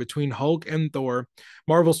crossover between Hulk and Thor.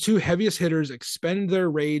 Marvel's two heaviest hitters expend their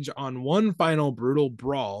rage on one final brutal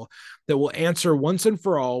brawl that will answer once and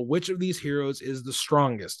for all which of these heroes is the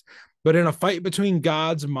strongest. But in a fight between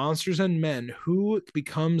gods, monsters, and men, who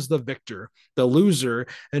becomes the victor, the loser,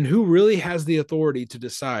 and who really has the authority to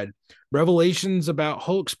decide? Revelations about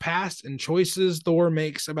Hulk's past and choices Thor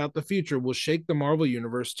makes about the future will shake the Marvel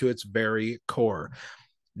Universe to its very core.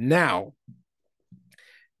 Now,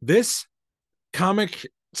 this comic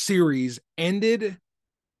series ended,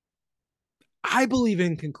 I believe,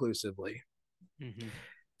 inconclusively. Mm-hmm.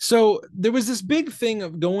 So there was this big thing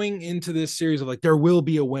of going into this series of like, there will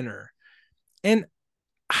be a winner. And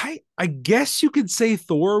I guess you could say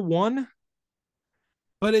Thor won,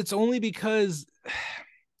 but it's only because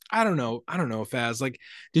I don't know. I don't know, Faz. Like,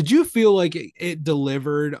 did you feel like it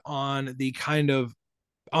delivered on the kind of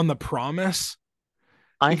on the promise?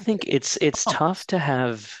 I It think it's tough promised. to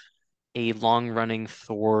have a long-running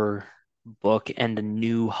Thor book and a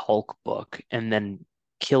new Hulk book and then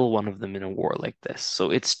kill one of them in a war like this.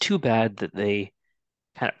 So it's too bad that they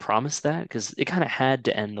kind of promised that because it kind of had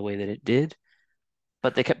to end the way that it did.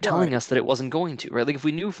 But they kept telling Right. us that it wasn't going to, right? Like if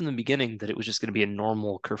we knew from the beginning that it was just going to be a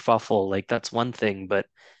normal kerfuffle, like that's one thing. But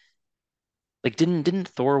like didn't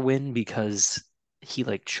Thor win because he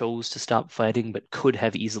like chose to stop fighting but could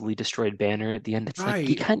have easily destroyed Banner at the end? It's like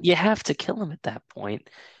Right. you have to kill him at that point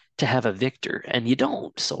to have a victor, and you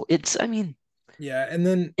don't. So it's I mean, Yeah. And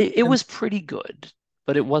then it and was pretty good,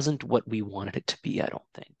 but it wasn't what we wanted it to be, I don't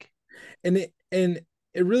think. and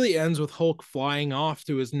it really ends with Hulk flying off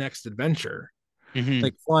to his next adventure, Hmm.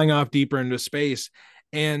 like flying off deeper into space.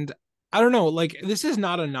 And I don't know, like this is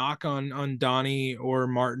not a knock on Donnie or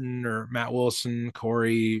Martin or Matt Wilson,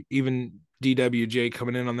 Corey, even DWJ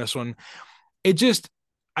coming in on this one. It just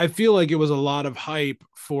I feel like it was a lot of hype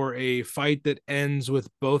for a fight that ends with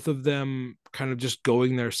both of them kind of just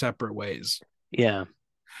going their separate ways. Yeah.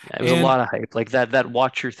 It was a And lot of hype. Like that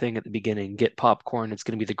Watcher thing at the beginning, get popcorn, it's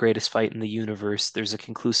going to be the greatest fight in the universe. There's a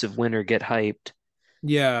conclusive winner, get hyped.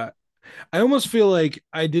 yeah, I almost feel like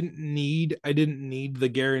I didn't need the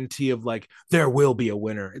guarantee of like there will be a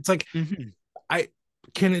winner. It's like Hmm. I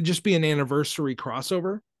can it just be an anniversary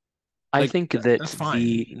crossover? I Like think that that's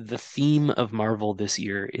fine. the theme of Marvel this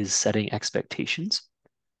year is setting expectations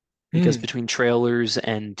because Mm, between trailers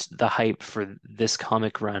and the hype for this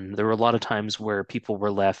comic run, there were a lot of times where people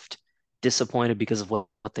were left disappointed because of what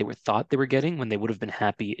they were thought they were getting when they would have been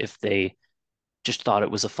happy if they just thought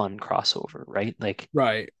it was a fun crossover, right? Like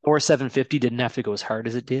right. Thor 750 didn't have to go as hard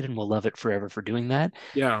as it did, and we'll love it forever for doing that.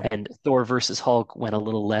 Yeah. And Thor versus Hulk went a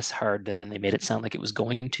little less hard than they made it sound like it was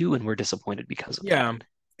going to, and we're disappointed because of that. Yeah.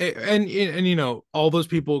 And you know, all those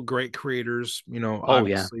people, great creators, you know, Oh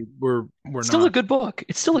yeah. obviously we're Still a not. good book.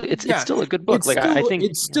 It's Yeah, still a good book. Like I think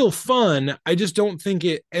it's yeah. still fun. I just don't think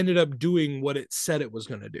it ended up doing what it said it was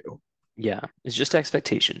going to do. Yeah, it's just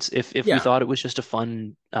expectations. If we Yeah. thought it was just a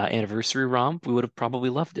fun anniversary romp, we would have probably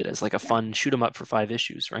loved it as like a fun shoot 'em up for 5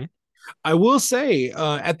 issues, right? I will say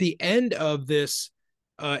at the end of this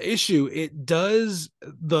issue, it does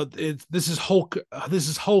this is Hulk. This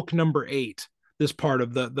is Hulk number 8. This part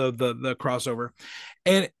of the crossover,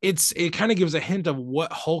 and it kind of gives a hint of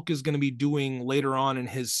what Hulk is going to be doing later on in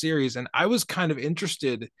his series. And I was kind of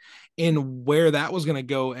interested in where that was going to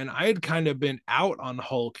go, and I had kind of been out on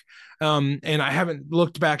Hulk, and I haven't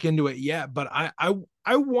looked back into it yet. But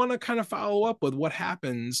I want to kind of follow up with what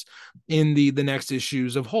happens in the next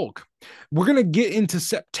issues of Hulk. We're gonna get into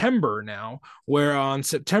September now, where on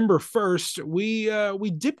September 1st we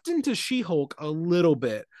dipped into She-Hulk a little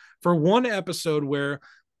bit for one episode where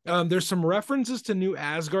there's some references to New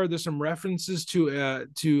Asgard. There's some references to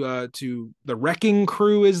the Wrecking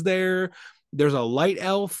Crew is there. There's a light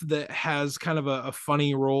elf that has kind of a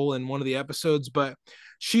funny role in one of the episodes, but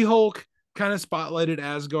She-Hulk kind of spotlighted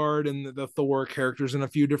Asgard and the Thor characters in a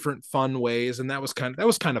few different fun ways, and that was kind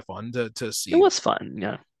of fun to It see. was fun,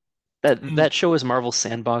 yeah. That show is Marvel's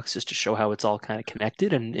sandbox just to show how it's all kind of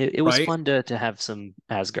connected, and it was Right? fun to have some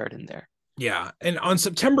Asgard in there. Yeah. And on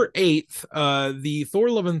September 8th, the Thor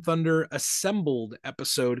Love and Thunder Assembled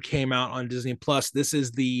episode came out on Disney Plus. This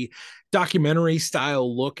is the documentary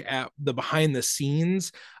style look at the behind the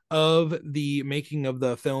scenes of the making of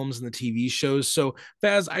the films and the TV shows. So,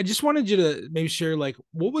 Faz, I just wanted you to maybe share like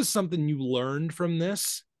what was something you learned from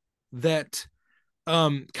this that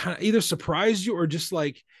kind of either surprised you or just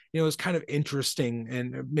like, you know, is kind of interesting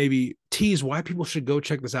and maybe tease why people should go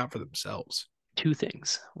check this out for themselves. Two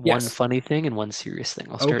things, one Yes. funny thing and one serious thing.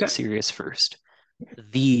 I'll start Okay. serious first.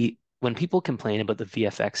 The when people complain about the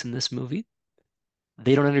VFX in this movie,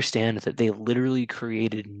 they don't understand that they literally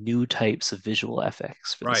created new types of visual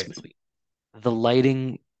effects for this Right. movie. The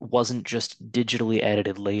lighting wasn't just digitally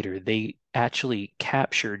edited later. They actually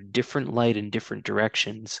captured different light in different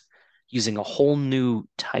directions using a whole new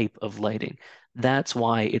type of lighting. That's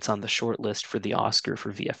why it's on the short list for the Oscar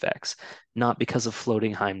for VFX, not because of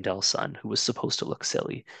Floating Heimdall's son, who was supposed to look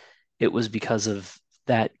silly. It was because of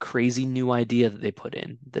that crazy new idea that they put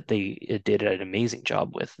in that they it did an amazing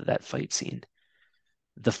job with that fight scene.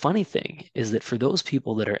 The funny thing is that for those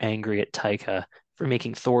people that are angry at Taika for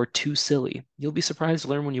making Thor too silly, you'll be surprised to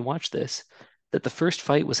learn when you watch this that the first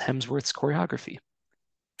fight was Hemsworth's choreography.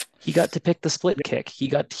 He got to pick the split kick.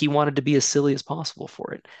 He wanted to be as silly as possible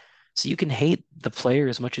for it. So you can hate the player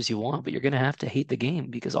as much as you want, but you're going to have to hate the game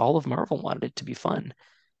because all of Marvel wanted it to be fun.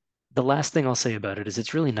 The last thing I'll say about it is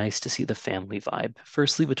it's really nice to see the family vibe.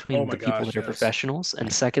 Firstly, Oh between my the people gosh, that are yes. professionals,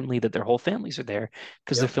 and secondly, that their whole families are there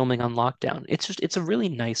because they're Yep. filming on lockdown. It's a really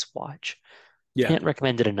nice watch. Yeah. Can't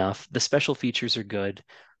recommend it enough. The special features are good.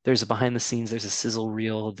 There's a behind the scenes, there's a sizzle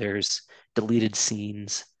reel, there's deleted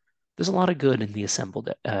scenes. There's a lot of good in the assembled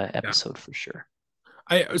Yeah. episode for sure.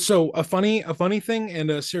 So a funny thing and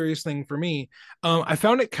a serious thing for me. I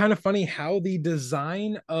found it kind of funny how the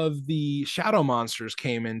design of the shadow monsters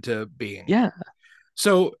came into being. Yeah.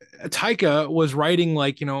 So Taika was writing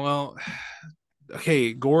like, well,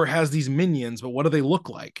 okay, Gore has these minions, but what do they look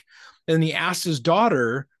like? And he asked his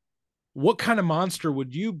daughter, what kind of monster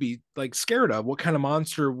would you be like scared of? What kind of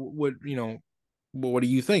monster would, what do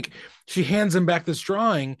you think? She hands him back this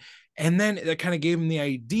drawing, and then that kind of gave him the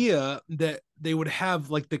idea that they would have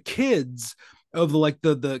like the kids of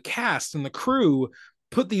the cast and the crew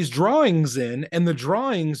put these drawings in, and the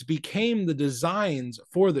drawings became the designs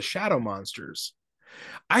for the shadow monsters.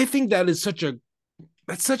 I think that's such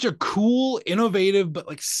a cool, innovative, but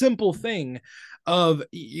like simple thing of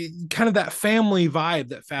kind of that family vibe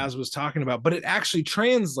that Faz was talking about, but it actually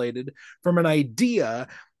translated from an idea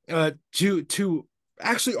to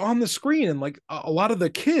actually on the screen, and like a lot of the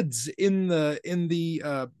kids in the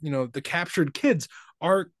the captured kids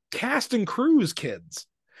are cast and crew's kids.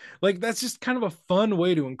 Like that's just kind of a fun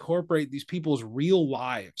way to incorporate these people's real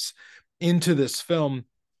lives into this film.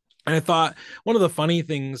 And I thought one of the funny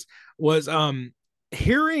things was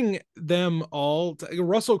hearing them all.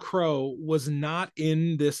 Russell Crowe was not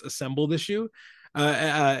in this assembled issue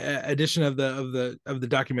edition of the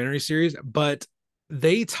documentary series, but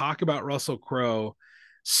they talk about Russell Crowe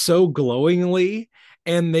so glowingly,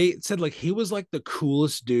 and they said like he was like the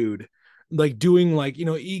coolest dude, like doing like,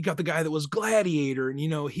 he got the guy that was Gladiator, and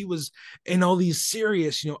he was in all these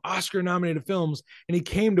serious, Oscar nominated films, and he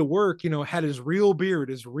came to work, had his real beard,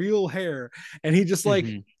 his real hair, and he just like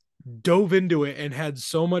Hmm. dove into it and had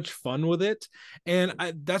so much fun with it. And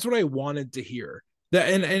that's what I wanted to hear. That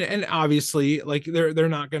and obviously like they're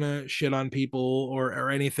not gonna shit on people or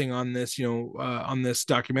anything on this, on this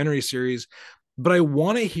documentary series, but I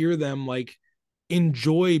want to hear them like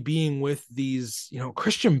enjoy being with these.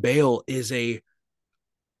 Christian Bale is a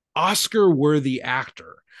Oscar worthy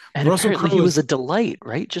actor. And Russell apparently he Crowe was is a delight,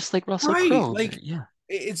 right? Just like Russell right. Crowe. Like Yeah.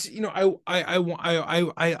 it's,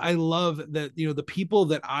 I love that, the people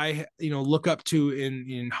that I, look up to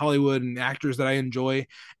in Hollywood, and actors that I enjoy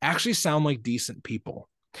actually sound like decent people.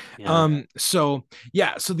 Yeah. So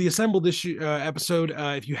yeah, so the assembled issue episode,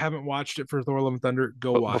 if you haven't watched it for Thor: Love and Thunder,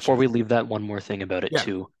 go But watch before it. we leave that, one more thing about it Yeah.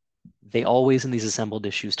 too. They always in these assembled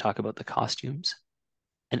issues talk about the costumes,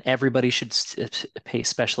 and everybody should pay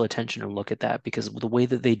special attention and look at that because the way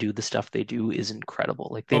that they do the stuff they do is incredible.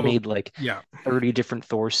 Like they Oh made like yeah. 30 different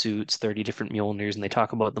Thor suits, 30 different Mjolnirs, and they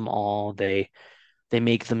talk about them all. They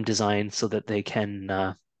make them designed so that they can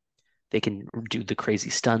do the crazy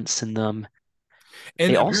stunts in them.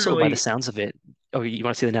 And They also, by the apparently, sounds of it, oh, you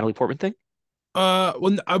want to see the Natalie Portman thing?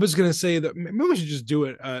 when I was gonna say that maybe we should just do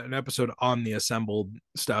it an episode on the assembled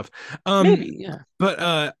stuff. Maybe, yeah.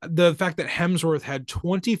 But the fact that Hemsworth had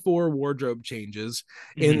 24 wardrobe changes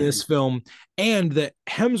in Hmm. this film, and that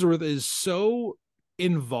Hemsworth is so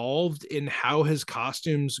involved in how his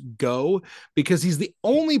costumes go because he's the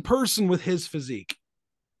only person with his physique.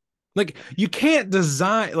 Like you can't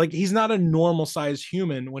design, like he's not a normal size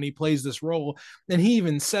human when he plays this role, and he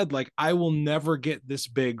even said like I will never get this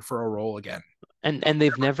big for a role again. And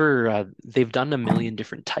they've done a million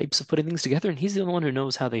different types of putting things together, and he's the only one who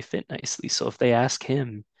knows how they fit nicely. So if they ask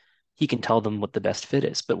him, he can tell them what the best fit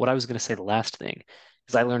is. But what I was going to say, the last thing,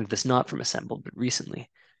 is I learned this not from Assembled, but recently,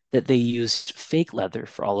 that they used fake leather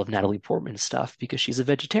for all of Natalie Portman's stuff because she's a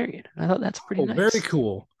vegetarian. I thought that's pretty Oh, very nice.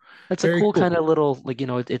 cool. That's a Very cool kind cool. of little, like,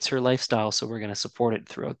 it's her lifestyle, so we're going to support it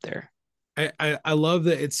throughout there. I love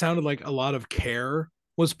that it sounded like a lot of care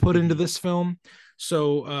was put into Hmm. this film.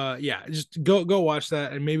 So yeah, just go watch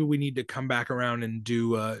that, and maybe we need to come back around and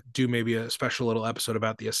do maybe a special little episode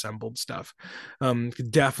about the assembled stuff.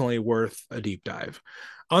 Definitely worth a deep dive.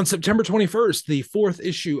 On September 21st, the fourth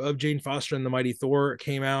issue of Jane Foster and the Mighty Thor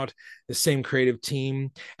came out. The same creative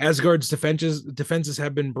team. Asgard's defenses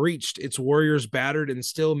have been breached, its warriors battered, and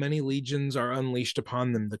still many legions are unleashed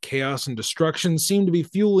upon them. The chaos and destruction seem to be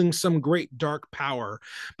fueling some great dark power.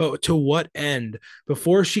 But to what end?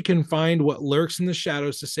 Before she can find what lurks in the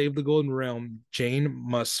shadows to save the Golden Realm, Jane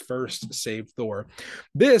must first save Thor.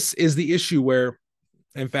 This is the issue where,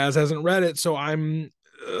 and Faz hasn't read it, so I'm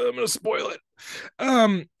gonna spoil it.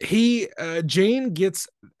 Jane gets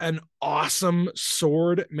an awesome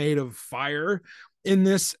sword made of fire in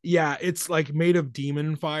this. Yeah, it's like made of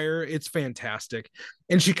demon fire. It's fantastic.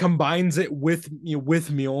 And she combines it with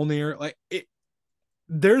with Mjolnir. Like it,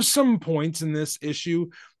 there's some points in this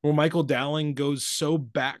issue where Michael Dowling goes so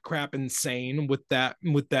bat crap insane with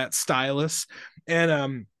that stylus.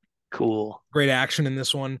 And Cool. great action in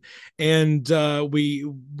this one. And we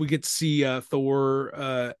get to see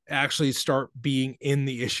Thor actually start being in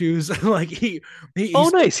the issues. Like Oh,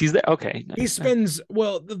 nice. He's there. Okay. he spends,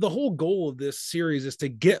 well, the whole goal of this series is to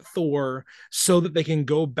get Thor so that they can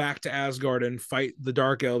go back to Asgard and fight the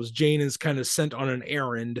Dark Elves. Jane is kind of sent on an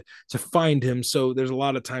errand to find him, so there's a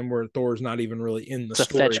lot of time where Thor's not even really in the It's a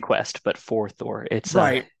story. fetch quest, but for Thor. It's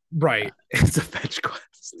Right. It's a fetch quest.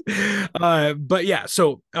 But yeah,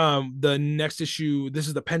 so the next issue, this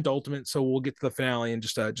is the penultimate, so we'll get to the finale in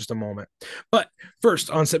just a moment. But first,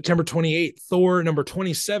 on September 28th, Thor number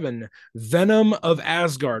 27, Venom of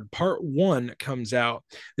Asgard, part 1 comes out.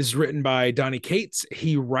 This is written by Donny Cates.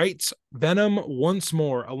 He writes Venom once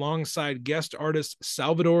more alongside guest artist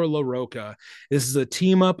Salvador Larroca. This is a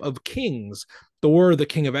team up of kings, Thor, the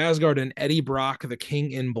King of Asgard, and Eddie Brock, the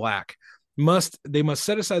King in Black. They must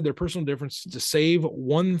set aside their personal differences to save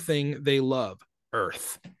one thing they love,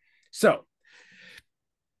 Earth. So,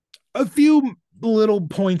 a few little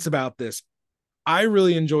points about this. I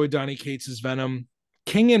really enjoyed Donny Cates' Venom.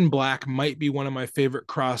 King in Black might be one of my favorite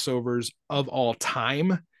crossovers of all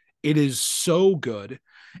time. It is so good.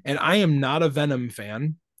 And I am not a Venom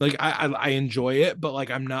fan. Like I enjoy it, but like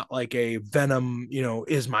I'm not like a Venom,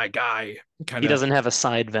 is my guy kind he of. doesn't have a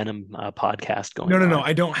side Venom podcast going. No. on.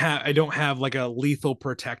 I don't have like a Lethal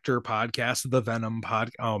Protector podcast, the Venom pod.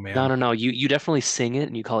 Oh man. No. You definitely sing it,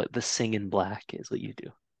 and you call it the Sing in Black is what you do.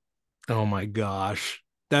 Oh my gosh.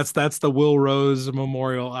 That's the Will Rose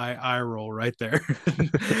Memorial eye roll right there.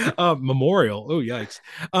 Memorial. Oh yikes.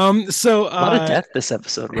 So a lot of death this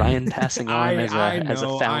episode. Ryan passing on as a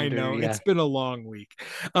founder. I know. Yeah. It's been a long week.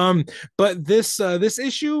 But this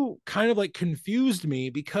issue kind of like confused me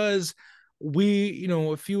because we,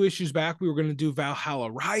 a few issues back, we were going to do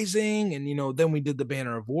Valhalla Rising, and then we did the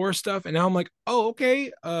Banner of War stuff, and now I'm like, oh,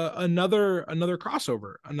 okay, another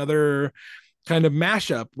crossover, another kind of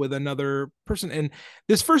mashup with another person. And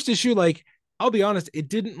this first issue, like, I'll be honest, it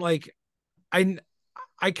didn't like, I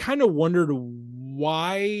kind of wondered,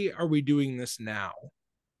 why are we doing this now?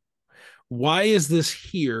 Why is this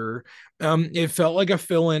here? It felt like a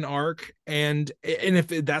fill-in arc, and if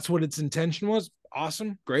that's what its intention was,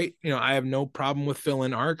 awesome, great. I have no problem with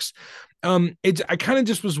fill-in arcs. I kind of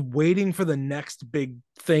just was waiting for the next big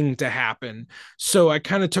thing to happen, so I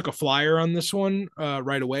kind of took a flyer on this one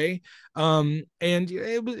right away. And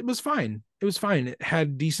it was fine. It was fine. It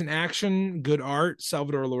had decent action, good art.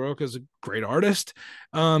 Salvador Larroca is a great artist.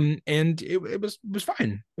 And it was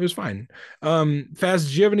fine. It was fine. Faz,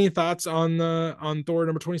 do you have any thoughts on Thor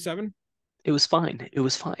number 27? It was fine. It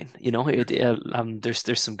was fine.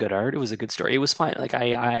 There's some good art. It was a good story. It was fine. Like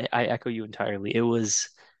I echo you entirely. It was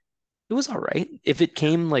all right. If it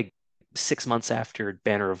came like 6 months after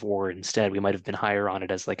Banner of War instead, we might have been higher on it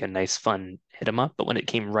as like a nice fun hit 'em up. But when it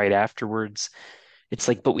came right afterwards, it's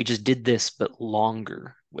like, but we just did this, but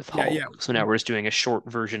longer with Hulk. Yeah. So now we're just doing a short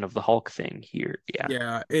version of the Hulk thing here. Yeah.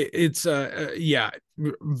 Yeah. It's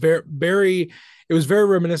very, it was very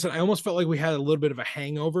reminiscent. I almost felt like we had a little bit of a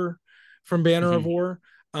hangover from Banner of War.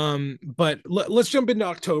 But let's jump into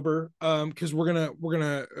October, because we're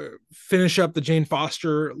gonna finish up the Jane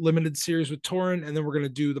Foster limited series with Torrent, and then we're gonna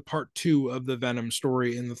do the part 2 of the Venom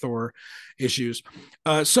story in the Thor issues.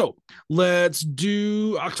 So let's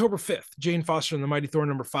do October 5th. Jane Foster and the Mighty Thor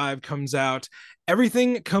number 5 comes out.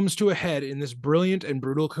 Everything comes to a head in this brilliant and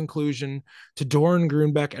brutal conclusion to Doran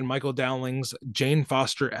Grunbeck and Michael Dowling's Jane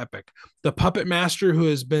Foster epic. The puppet master who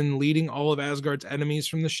has been leading all of Asgard's enemies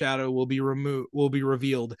from the shadow will be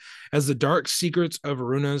revealed as the dark secrets of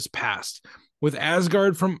Runa's past. With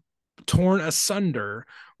Asgard torn asunder,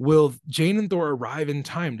 will Jane and Thor arrive in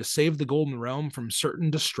time to save the Golden Realm from certain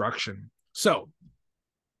destruction? So,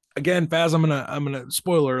 again, Faz, I'm gonna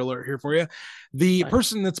spoiler alert here for you. The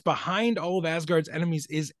person that's behind all of Asgard's enemies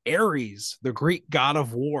is Ares, the Greek god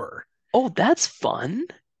of war. Oh, that's fun.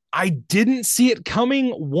 I didn't see it coming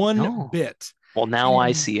one No. bit. Well, now I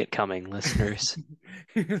And see it coming, listeners.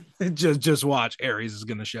 just watch, Ares is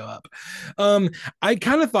going to show up. um I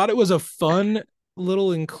kind of thought it was a fun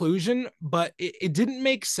little inclusion, but it didn't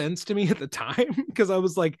make sense to me at the time because I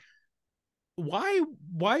was like, why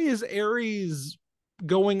why is Ares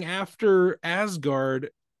going after Asgard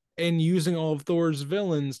and using all of Thor's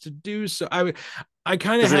villains to do so? I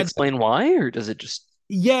kind of Does it had, explain why, or does it just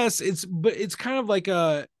yes, it's kind of like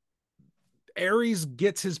a Ares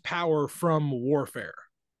gets his power from warfare.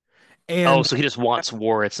 Oh, And so he just wants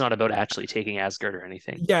war. It's not about actually taking Asgard or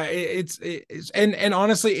anything. yeah, it's and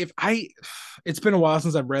honestly, if I, it's been a while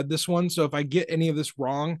since I've read this one, so if I get any of this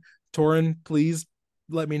wrong, Torin, please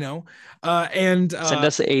let me know. And Send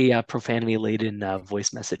us a profanity laden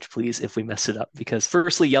voice message, please, if we mess it up. Because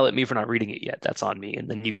firstly, yell at me for not reading it yet. That's on me. And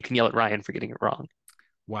then you can yell at Ryan for getting it wrong.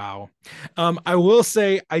 wow. I will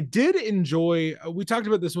say I did enjoy, we talked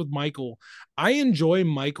about this with Michael. I enjoy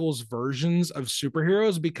Michael's versions of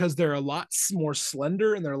superheroes because they're a lot more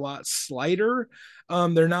slender and they're a lot slighter.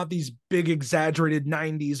 They're not these big exaggerated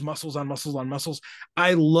 90s muscles on muscles on muscles.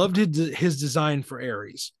 I loved his design for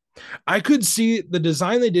Ares. I could see the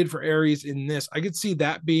design they did for Ares in this. I could see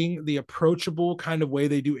that being the approachable kind of way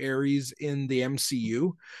they do Ares in the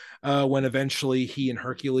MCU, when eventually he and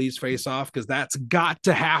Hercules face off, because that's got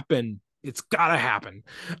to happen. It's got to happen.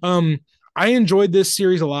 Um, I enjoyed this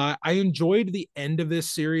series a lot. I enjoyed the end of this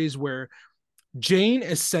series where Jane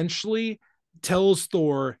essentially tells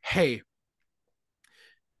Thor, "Hey,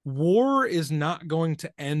 war is not going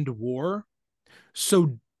to end war,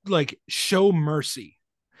 so like show mercy."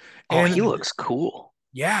 Oh, he And looks cool.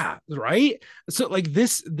 yeah, right. So like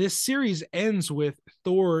this series ends with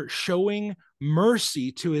Thor showing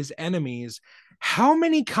mercy to his enemies. How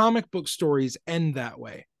many comic book stories end that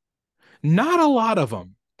way? Not a lot of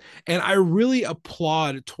them. And I really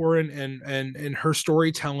applaud Torin and her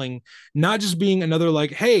storytelling, not just being another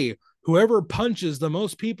like, hey, whoever punches the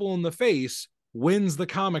most people in the face wins the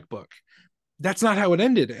comic book. That's not how it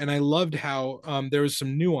ended, and I loved how there was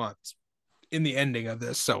some nuance in the ending of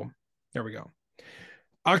this. So there we go.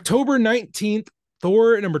 October 19th,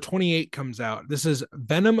 Thor number 28 comes out. This is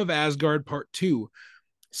Venom of Asgard part 2.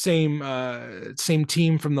 Same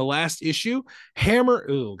team from the last issue. Hammer,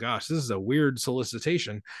 oh gosh, this is a weird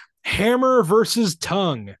solicitation. Hammer versus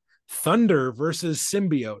Tongue. Thunder versus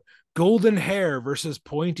Symbiote. Golden Hair versus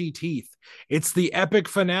Pointy Teeth. It's the epic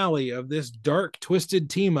finale of this dark, twisted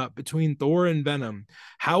team up between Thor and Venom.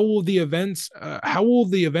 How will the events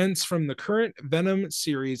from the current Venom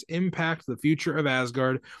series impact the future of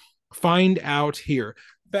Asgard? Find out here.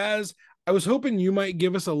 Baz, I was hoping you might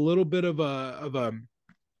give us a little bit of a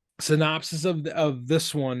synopsis of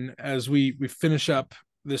this one as we finish up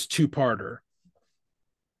this two-parter.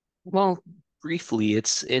 Well, briefly,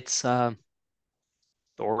 it's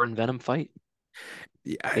Thor and Venom fight.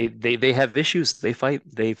 Yeah, They have issues. They fight.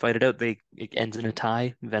 They fight it out. It ends in a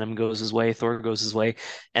tie. Venom goes his way. Thor goes his way,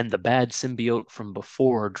 and the bad symbiote from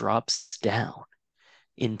before drops down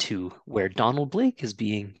into where Donald Blake is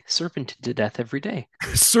being serpented to death every day.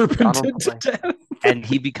 Donald serpented to Blake, death. and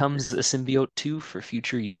he becomes a symbiote too for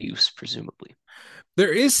future use, presumably.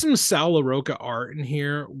 There is some Sal LaRocca art in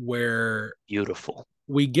here where Beautiful.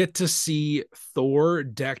 we get to see Thor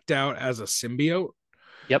decked out as a symbiote.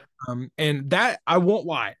 Yep, And that, I won't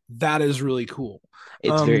lie, that is really cool.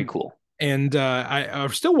 it's very Um, cool. and I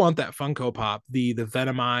still want that Funko Pop, the Oh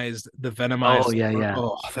venomized. yeah, yeah.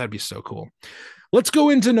 Oh, that'd be so cool. Let's go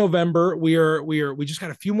into November. We just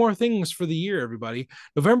got a few more things for the year, everybody.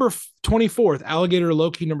 November 24th, Alligator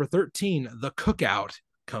Loki number 13, The Cookout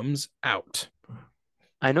comes out.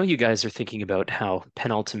 I know you guys are thinking about how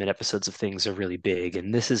penultimate episodes of things are really big,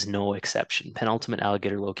 and this is no exception. Penultimate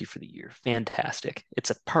Alligator Loki for the year. Fantastic.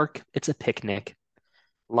 It's a park, it's a picnic,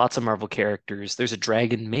 lots of Marvel characters. There's a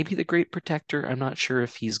dragon, maybe the Great Protector. I'm not sure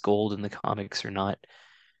if he's gold in the comics or not,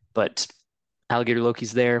 but Alligator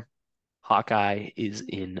Loki's there. Hawkeye is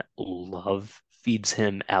in love, feeds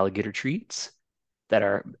him alligator treats that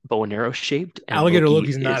are bow and arrow shaped, and Alligator Loki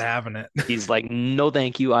Loki's not is having it. he's like, no,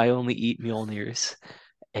 thank you. I only eat Mjolnirs.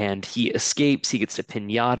 And he escapes. He gets to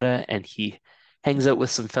Pinata, and he hangs out with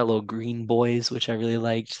some fellow green boys, which I really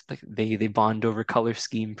liked. Like they bond over color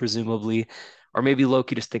scheme, presumably, or maybe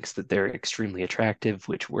Loki just thinks that they're extremely attractive,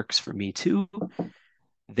 which works for me too.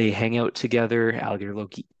 They hang out together. Alligator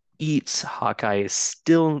Loki eats. Hawkeye is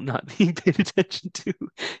still not being paid attention to.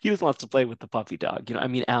 He just wants to play with the puppy dog. I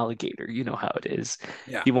mean, alligator, you know how it is.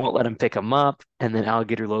 Yeah. He won't let him pick him up. And then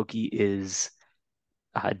Alligator Loki is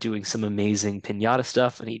doing some amazing pinata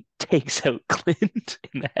stuff, and he takes out Clint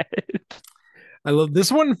in the head. I love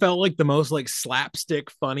this one. Felt like the most like slapstick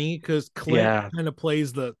funny because Clint Yeah. kind of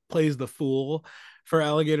plays the fool for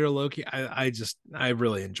Alligator Loki. I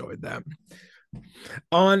really enjoyed that.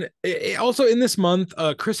 Also in this month,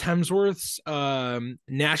 Chris Hemsworth's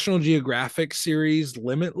National Geographic series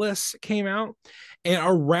Limitless came out, and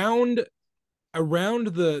around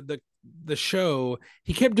the show,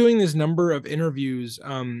 he kept doing this number of interviews,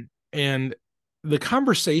 and the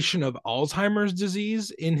conversation of Alzheimer's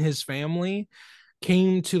disease in his family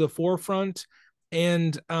came to the forefront,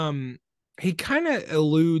 and he kind of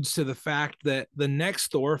alludes to the fact that the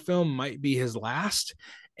next Thor film might be his last,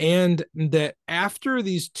 and that after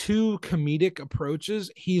these two comedic approaches,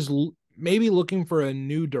 he's maybe looking for a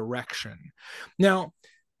new direction. Now,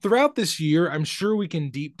 throughout this year, I'm sure we can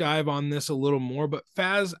deep dive on this a little more, but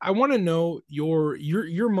Faz, I want to know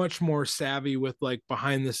you're much more savvy with like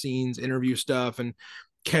behind the scenes interview stuff and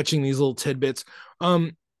catching these little tidbits.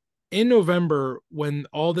 In November, when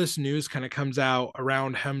all this news kind of comes out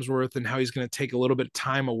around Hemsworth and how he's going to take a little bit of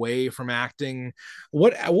time away from acting,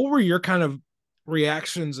 what were your kind of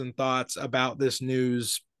reactions and thoughts about this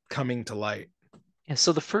news coming to light? Yeah,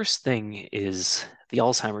 so the first thing is the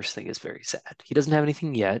Alzheimer's thing is very sad. He doesn't have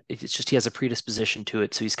anything yet. It's just he has a predisposition to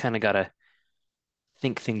it, so he's kind of got to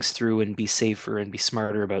think things through and be safer and be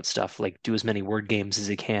smarter about stuff, like do as many word games as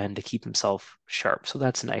he can to keep himself sharp. So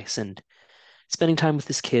that's nice. And spending time with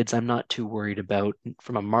his kids, I'm not too worried about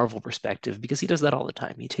from a Marvel perspective because he does that all the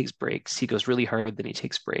time. He takes breaks. He goes really hard, then he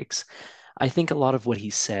takes breaks. I think a lot of what he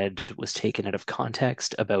said was taken out of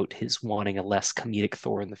context about his wanting a less comedic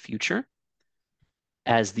Thor in the future,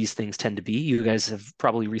 as these things tend to be. You guys have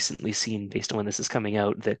probably recently seen, based on when this is coming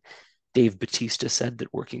out, that Dave Bautista said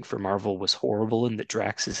that working for Marvel was horrible and that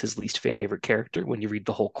Drax is his least favorite character. When you read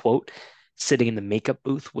the whole quote, sitting in the makeup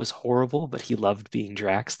booth was horrible, but he loved being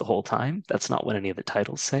Drax the whole time. That's not what any of the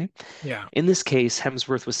titles say. Yeah. In this case,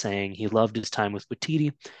 Hemsworth was saying he loved his time with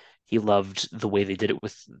Waititi. He loved the way they did it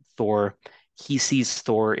with Thor. He sees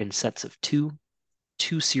Thor in sets of two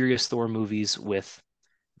serious Thor movies, with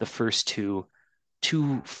the first two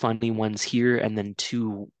funny ones here and then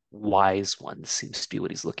two wise ones seems to be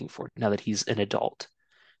what he's looking for now that he's an adult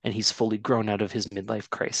and he's fully grown out of his midlife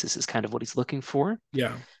crisis is kind of what he's looking for.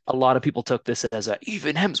 Yeah. A lot of people took this as a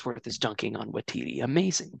even Hemsworth is dunking on Watiti.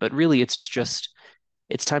 Amazing. But really it's just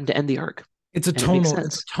it's time to end the arc. And it makes It's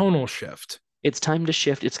sense. a tonal shift. It's time to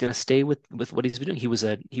shift. It's going to stay with what he's been doing. He was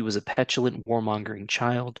a petulant warmongering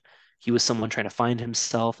child. He was someone trying to find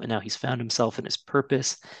himself, and now he's found himself in his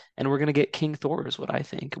purpose. And we're going to get King Thor, is what I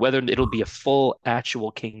think. Whether it'll be a full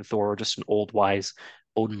actual King Thor or just an old wise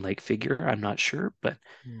Odin-like figure, I'm not sure. But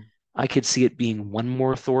Mm. I could see it being one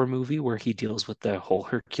more Thor movie where he deals with the whole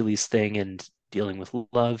Hercules thing and dealing with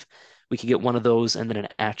love. We could get one of those and then an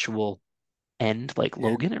actual end like Yeah.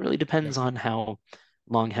 Logan. It really Yeah. depends on how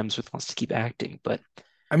long Hemsworth wants to keep acting. But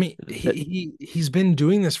I mean, that, he's been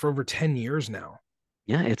doing this for over 10 years now.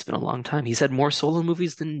 yeah, it's been a long time. He's had more solo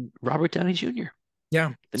movies than Robert Downey Jr.,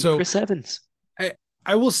 Yeah. than So Chris Evans. I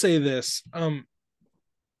I will say this.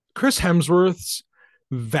 Chris Hemsworth's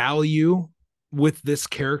value with this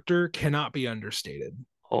character cannot be understated.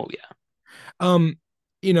 Oh yeah. Um,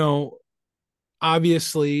 you know,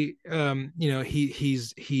 obviously,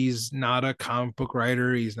 he's not a comic book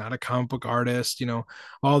writer, he's not a comic book artist,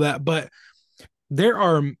 all that, but there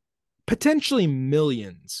are potentially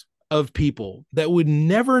millions of people that would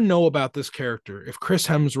never know about this character if Chris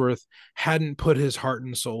Hemsworth hadn't put his heart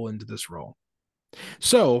and soul into this role.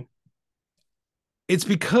 So it's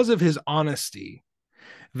because of his honesty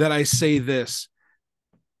that I say this.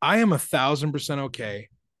 I am 1,000% okay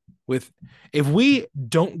with if we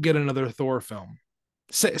don't get another Thor film.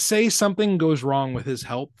 Say something goes wrong with his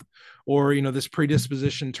health, or this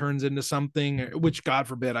predisposition turns into something, which God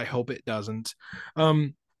forbid, I hope it doesn't.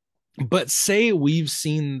 But say we've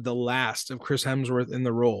seen the last of Chris Hemsworth in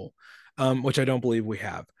the role, which I don't believe we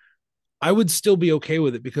have. I would still be okay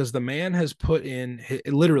with it because the man has put in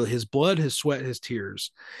literally his blood, his sweat, his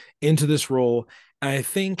tears into this role. And I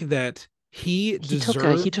think that he He took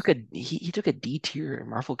a deserves. he took a D tier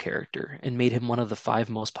Marvel character and made him one of the five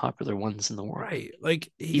most popular ones in the world. Right. Like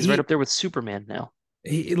He's right up there with Superman now.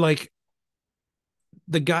 he like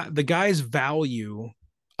the guy's value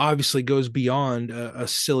obviously goes beyond a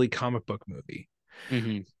silly comic book movie.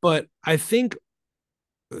 Hmm. But I think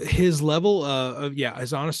his level of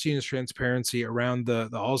his honesty and his transparency around the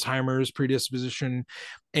Alzheimer's predisposition,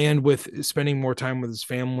 and with spending more time with his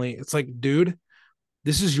family, it's like, dude,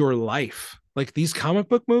 this is your life. Like, these comic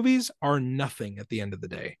book movies are nothing at the end of the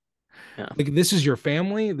day. Yeah. Like, this is your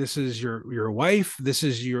family, this is your wife, this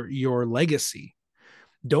is your legacy.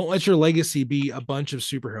 Don't let your legacy be a bunch of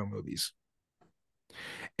superhero movies.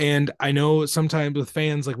 And I know sometimes with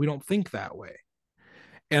fans, like we don't think that way.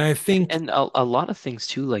 And I think, And a lot of things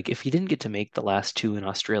too, like if he didn't get to make the last two in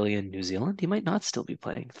Australia and New Zealand, he might not still be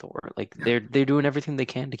playing Thor. Like they're doing everything they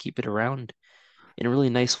can to keep it around in a really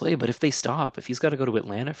nice way. But if they stop, if he's got to go to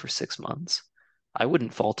Atlanta for 6 months, I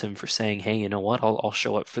wouldn't fault him for saying, "Hey, you know what? I'll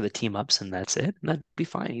show up for the team ups and that's it." And that'd be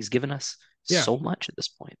fine. He's given us yeah, so much at this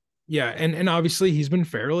point. yeah, and obviously he's been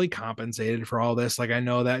fairly compensated for all this. Like I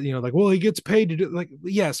know that, like, well, he gets paid to do, like,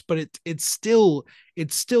 yes, but it's still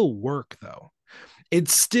work though.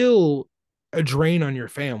 It's still a drain on your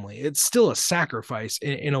family. It's still a sacrifice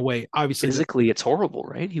in a way. Obviously, Physically, it's horrible,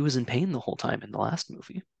 right? He was in pain the whole time in the last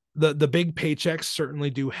movie. the big paychecks certainly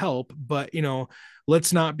do help, but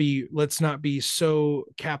let's not be so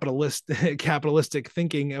capitalistic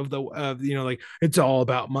thinking of like it's all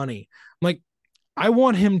about money. Like I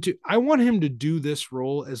want him to do this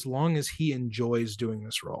role as long as he enjoys doing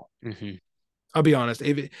this role. Hmm. I'll be honest.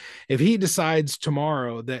 If he decides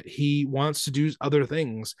tomorrow that he wants to do other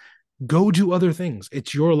things, go do other things.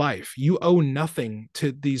 It's your life. You owe nothing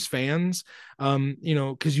to these fans,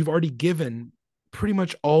 because you've already given pretty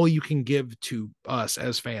much all you can give to us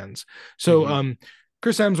as fans. So, Hmm.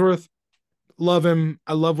 Chris Hemsworth, love him.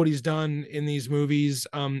 I love what he's done in these movies,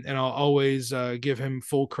 and I'll always give him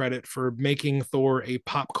full credit for making Thor a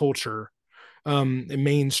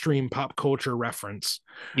mainstream pop culture reference.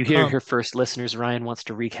 You hear Um, here first, listeners. Ryan wants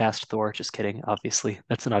to recast Thor. Just kidding. Obviously,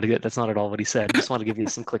 that's not good. That's not at all what he said. Just want to give you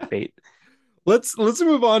some clickbait. let's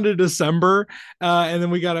move on to December, and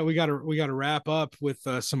then we gotta wrap up with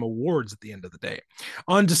some awards at the end of the day.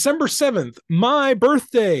 On December 7th, my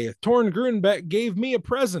birthday, Torn Grunbeck gave me a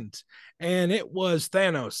present, and it was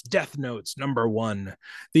Thanos Death Notes #1.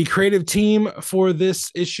 The creative team for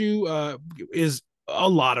this issue is a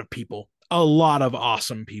lot of people. A lot of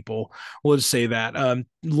awesome people would say that,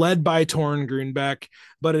 led by Torn Grunbeck,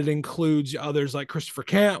 but it includes others like Christopher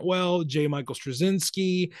Cantwell, J. Michael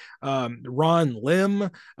Straczynski, Ron Lim,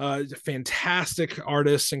 fantastic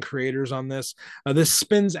artists and creators on this. This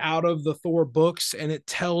spins out of the Thor books and it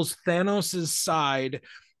tells Thanos' side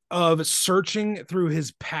of searching through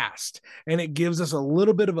his past. And it gives us a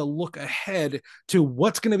little bit of a look ahead to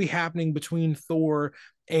what's going to be happening between Thor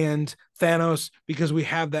and Thanos, because we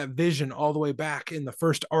have that vision all the way back in the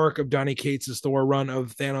first arc of Donny Cates' Thor run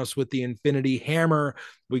of Thanos with the Infinity Hammer.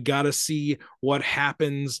 We got to see what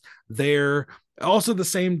happens there. Also, the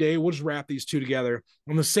same day, we'll just wrap these two together.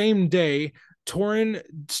 On the same day, Torrin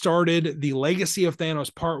started the Legacy of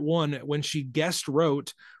Thanos Part 1 when she guest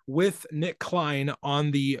wrote with Nick Klein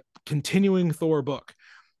on the continuing Thor book.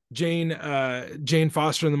 Jane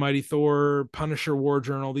Foster and the Mighty Thor, Punisher War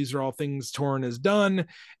Journal. These are all things Torrin has done,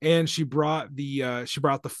 and she brought the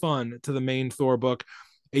fun to the main Thor book.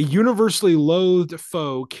 A universally loathed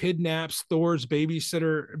foe kidnaps Thor's baby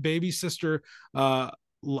sister,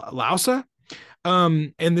 Lausa.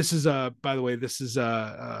 And this is by the way, this is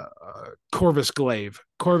Corvus Glaive.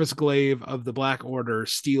 Corvus Glaive of the Black Order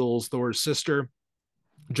steals Thor's sister,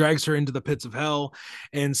 drags her into the pits of hell,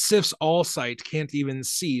 and Sif's all sight can't even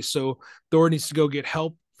see. So Thor needs to go get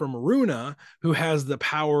help from Runa, who has the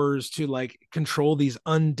powers to like control these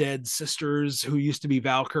undead sisters who used to be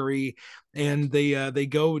Valkyrie. And they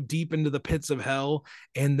go deep into the pits of hell,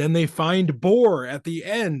 and then they find Bor at the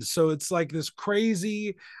end. So it's like this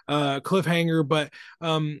crazy cliffhanger. But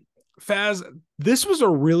Faz, this was a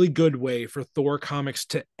really good way for Thor comics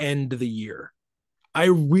to end the year. I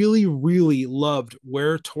really, really loved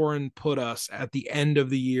where Torrin put us at the end of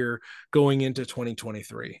the year going into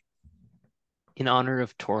 2023. In honor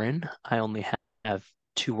of Torin, I only have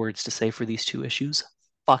two words to say for these two issues.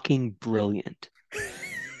 Fucking brilliant.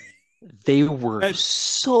 They were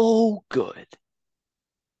so good.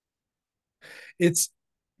 It's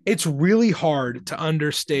really hard to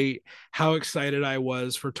understate how excited I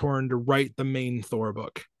was for Torrin to write the main Thor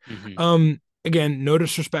book. Mm-hmm. Again, no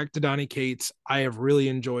disrespect to Donny Cates. I have really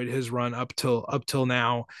enjoyed his run up till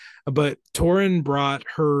now, but Torrin brought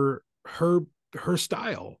her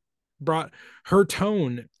style, brought her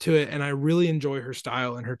tone to it, and I really enjoy her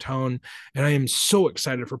style and her tone. And I am so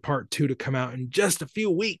excited for part 2 to come out in just a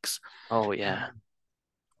few weeks. Oh yeah.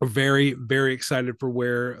 We're very, very excited for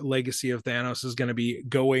where Legacy of Thanos is going to be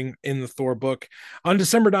going in the Thor book. On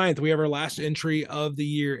December 9th, we have our last entry of the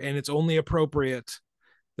year, and it's only appropriate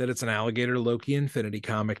that it's an Alligator Loki Infinity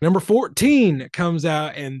comic. Number 14 comes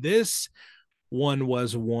out, and this one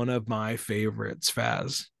was one of my favorites,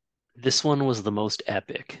 Faz. This one was the most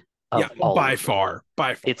epic of Yeah, all by of them. far,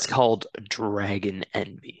 by far. It's called Dragon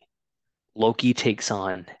Envy. Loki takes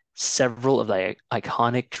on several of the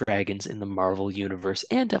iconic dragons in the Marvel Universe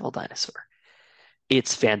and Devil Dinosaur.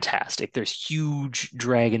 It's fantastic. There's huge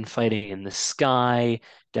dragon fighting in the sky,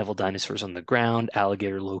 devil dinosaurs on the ground,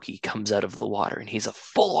 alligator Loki comes out of the water, and he's a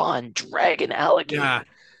full-on dragon Yeah. alligator.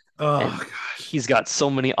 Oh And gosh. he's got so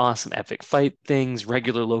many awesome epic fight things.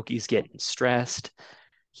 Regular Loki's getting stressed.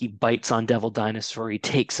 He bites on Devil Dinosaur. He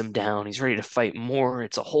takes him down. He's ready to fight more.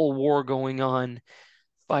 It's a whole war going on.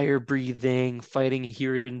 Fire breathing, fighting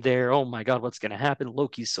here and there. Oh my God, what's going to happen?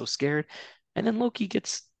 Loki's so scared. And then Loki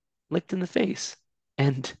gets licked in the face.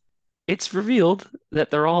 And it's revealed that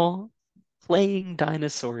they're all playing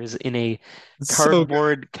dinosaurs in a So good.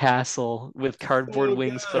 cardboard castle with cardboard So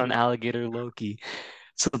wings put on good. alligator Loki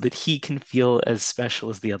so that he can feel as special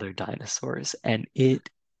as the other dinosaurs. And it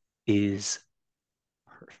is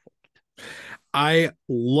perfect. I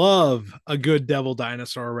love a good Devil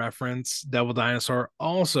Dinosaur reference. Devil Dinosaur,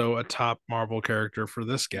 also a top Marvel character for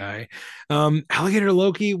this guy. Alligator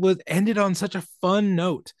Loki was ended on such a fun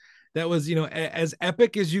note. That was, as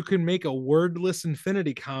epic as you can make a wordless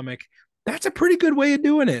Infinity comic. That's a pretty good way of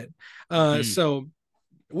doing it. Mhm. So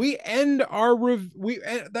we end our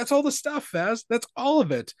that's all the stuff, Faz. That's all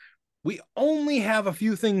of it. We only have a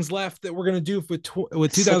few things left that we're going to do with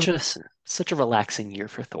 2000. Such a relaxing year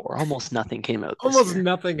for Thor. Almost nothing came out this Almost year.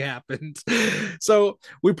 nothing happened. So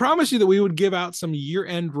we promised you that we would give out some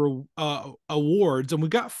year-end awards, and we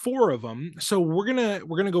got 4 of them. So we're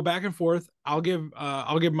gonna go back and forth. I'll give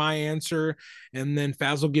my answer, and then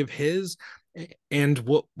Faz will give his, and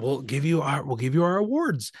we'll give you our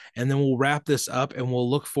awards, and then we'll wrap this up, and we'll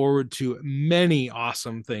look forward to many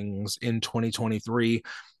awesome things in 2023.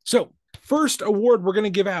 So first award we're gonna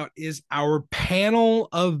give out is our panel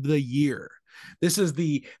of the year. This is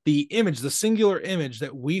the image, the singular image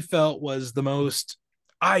that we felt was the most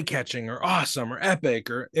eye-catching or awesome or epic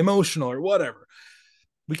or emotional or whatever.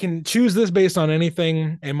 We can choose this based on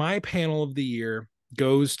anything, and my panel of the year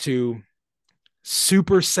goes to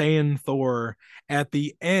Super Saiyan Thor at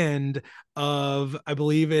the end of, I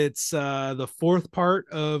believe it's the 4th part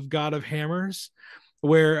of God of Hammers,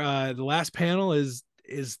 where the last panel is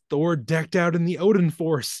Thor decked out in the Odin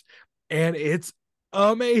Force, and it's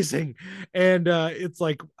amazing. And it's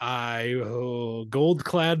like gold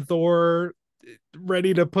clad Thor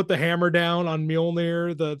ready to put the hammer down on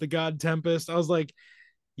Mjolnir, the god Tempest. I was like,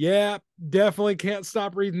 yeah, definitely can't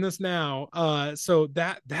stop reading this now. So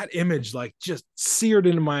that image like just seared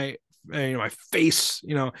into my face,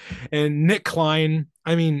 And Nick Klein,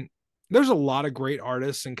 I mean, there's a lot of great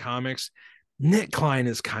artists in comics. Nick Klein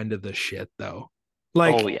is kind of the shit though. Oh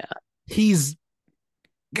Like yeah. he's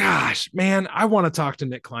gosh, man, I want to talk to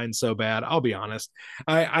Nick Klein so bad. I'll be honest.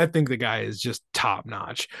 I think the guy is just top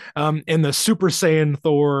notch. And the Super Saiyan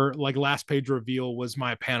Thor like last page reveal was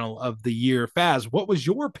my panel of the year. Faz, what was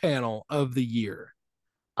your panel of the year?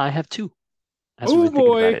 I have two as we Oh were thinking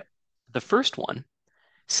about boy. it. The first one,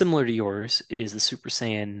 similar to yours, is the Super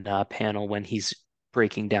Saiyan panel when he's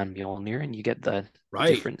breaking down Mjolnir and you get the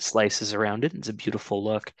Right. different slices around it. It's a beautiful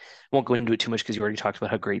look. Won't go into it too much because you already talked about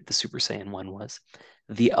how great the Super Saiyan one was.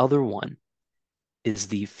 The other one is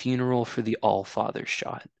the funeral for the All-Father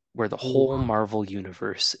shot, where the Oh, whole Marvel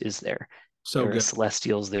universe is there. so There are good.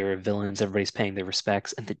 Celestials, there are villains, everybody's paying their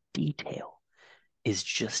respects, and the detail is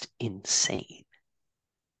just insane.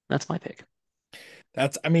 That's my pick.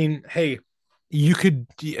 I mean, hey, you could,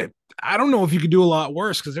 I don't know if you could do a lot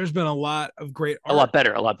worse because there's been a lot of great A art. lot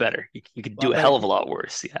better, a lot better. You could A do lot a better. hell of a lot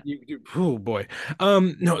worse. Yeah. Oh boy.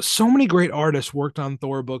 No, so many great artists worked on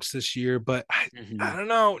Thor books this year, but I Hmm. don't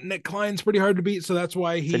know. Nick Klein's pretty hard to beat, so that's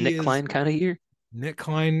why It's a he Nick is Klein kind of year. Nick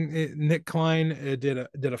Klein. Nick Klein did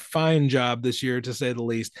a fine job this year, to say the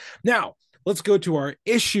least. Now let's go to our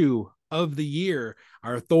issue of the year,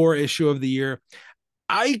 our Thor issue of the year.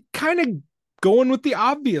 I kind of going with the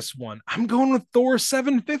obvious one. I'm going with Thor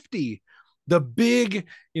 750, the big,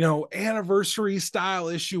 anniversary style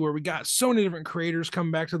issue where we got so many different creators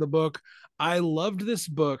coming back to the book. I loved this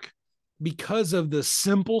book because of the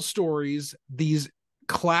simple stories these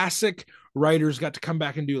classic writers got to come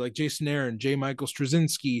back and do, like Jason Aaron, J. Michael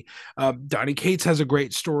Straczynski. Donny Cates has a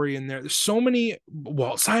great story in there. There's so many.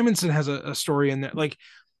 Walt Simonson has a story in there. Like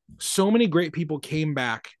so many great people came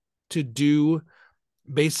back to do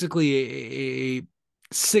basically a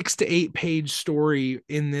 6 to 8 page story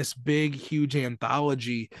in this big huge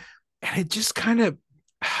anthology, and it just kind of,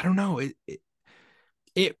 I don't know,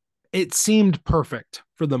 it it seemed perfect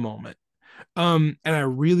for the moment. And I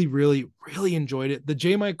really really enjoyed it. The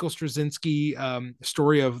J. Michael Straczynski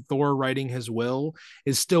story of Thor writing his will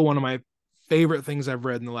is still one of my favorite things I've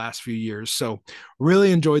read in the last few years. So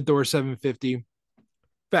really enjoyed Thor 750.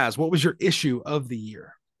 Faz, what was your issue of the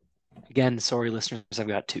year? Again, sorry, listeners, I've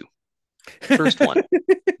got two. First one,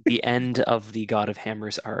 the end of the God of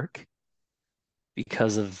Hammers arc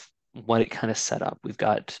because of what it kind of set up. We've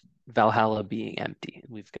got Valhalla being empty.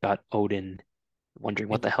 We've got Odin wondering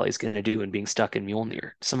what the hell he's going to do and being stuck in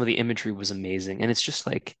Mjolnir. Some of the imagery was amazing, and it's just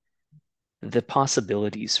like the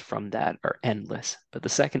possibilities from that are endless. But the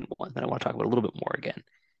second one that I want to talk about a little bit more again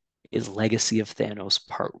is Legacy of Thanos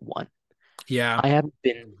Part 1. Yeah. I haven't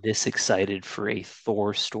been this excited for a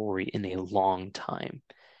Thor story in a long time.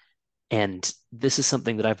 And this is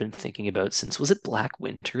something that I've been thinking about since, was it Black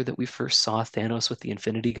Winter that we first saw Thanos with the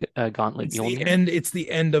Infinity Gauntlet Mjolnir? It's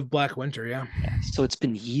the end of Black Winter, yeah. Yeah. So it's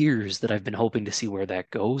been years that I've been hoping to see where that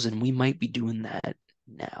goes, and we might be doing that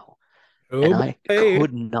now. And Oh I boy.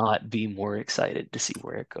 could not be more excited to see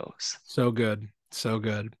where it goes. So good. So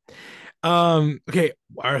good. Okay,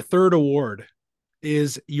 our third award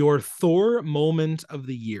is your Thor moment of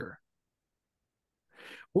the year.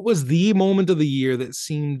 What was the moment of the year that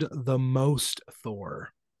seemed the most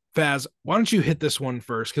Thor? Faz, why don't you hit this one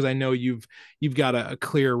first? Because I know you've got a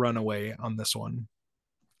clear runaway on this one.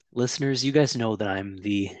 Listeners, you guys know that I'm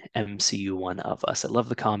the MCU one of us. I love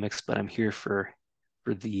the comics, but I'm here for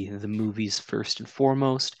the movies first and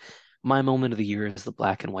foremost. My moment of the year is the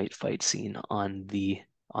black and white fight scene on the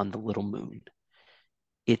little moon.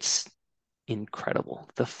 It's incredible.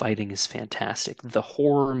 The fighting is fantastic. The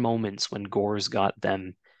horror moments when Gore's got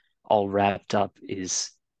them all wrapped up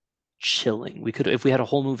is chilling. We could, if we had a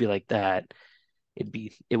whole movie like that,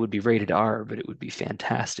 it would be rated R, but it would be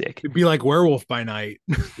fantastic. It'd be like Werewolf by Night.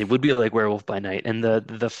 It would be like Werewolf by Night, and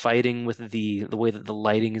the fighting with the way that the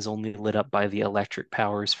lighting is only lit up by the electric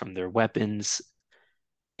powers from their weapons.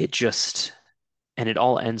 It just and it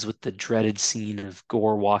all ends with the dreaded scene of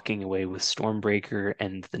Gore walking away with Stormbreaker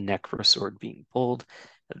and the Necro sword being pulled.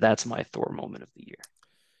 That's my Thor moment of the year.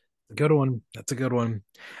 A good one. That's a good one.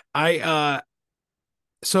 I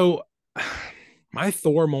so my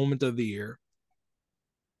Thor moment of the year.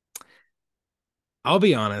 I'll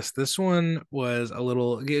be honest, this one was a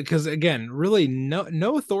little because again, really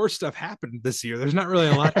no Thor stuff happened this year. There's not really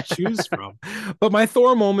a lot to choose from. But my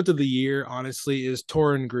Thor moment of the year, honestly, is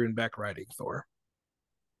Torunn Grünbeck writing Thor.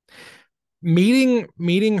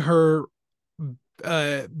 Meeting her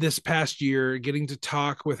this past year, getting to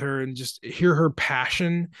talk with her and just hear her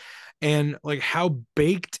passion and like how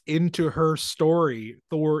baked into her story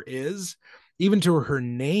Thor is, even to her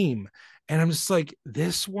name. And I'm just like,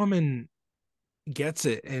 this woman gets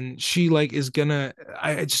it, and she like is gonna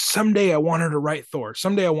I just someday I want her to write Thor.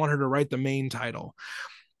 Someday I want her to write the main title.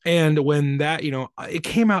 And when that, it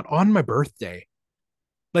came out on my birthday.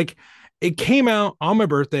 Like it came out on my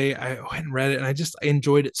birthday. I went and read it and I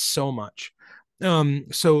enjoyed it so much.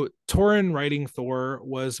 So Torunn writing Thor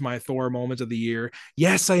was my Thor moment of the year.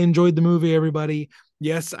 Yes, I enjoyed the movie, everybody.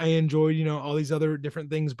 Yes, I enjoyed, all these other different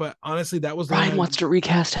things, but honestly, that was the Ryan one wants to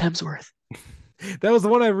recast Hemsworth. that was the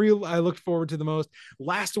one I looked forward to the most.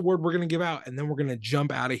 Last award we're going to give out, and then we're going to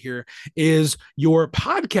jump out of here, is your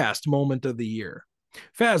podcast moment of the year.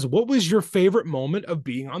 Faz, what was your favorite moment of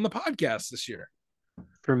being on the podcast this year?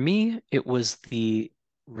 For me, it was the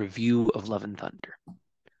review of Love and Thunder.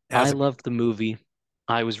 I As loved the movie.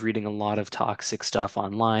 I was reading a lot of toxic stuff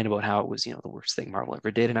online about how it was, the worst thing Marvel ever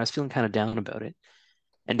did, and I was feeling kind of down about it.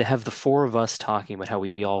 And to have the four of us talking about how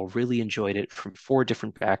we all really enjoyed it from four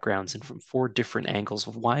different backgrounds and from four different angles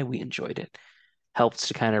of why we enjoyed it helps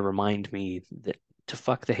to kind of remind me that to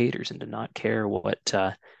fuck the haters and to not care what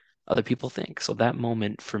other people think. So that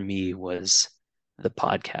moment for me was the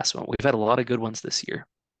podcast one. We've had a lot of good ones this year,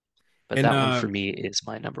 but and that one for me is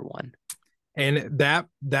my number one. And that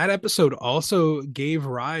episode also gave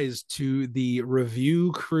rise to the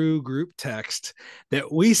review crew group text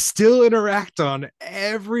that we still interact on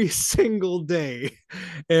every single day.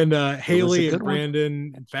 And Haley and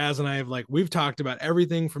Brandon and Faz and I have we've talked about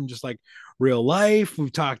everything from just like real life.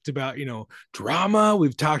 We've talked about, drama.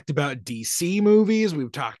 We've talked about DC movies.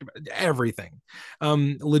 We've talked about everything.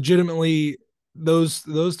 Legitimately, those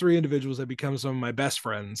three individuals have become some of my best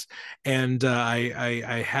friends, and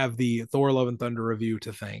I have the Thor Love and Thunder review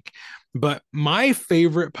to thank. But my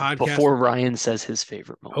favorite podcast, before Ryan says his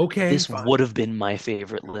favorite moment, okay, this would have been my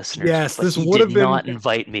favorite, listeners. Yes, but this he would did have been not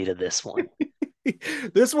invite me to this one.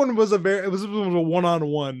 This one was a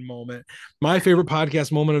one-on-one moment. My favorite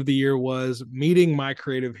podcast moment of the year was meeting my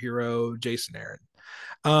creative hero, Jason Aaron.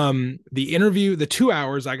 The interview, the 2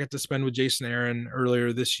 hours I got to spend with Jason Aaron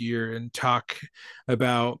earlier this year and talk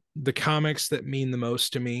about the comics that mean the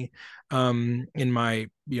most to me in my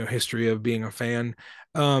history of being a fan,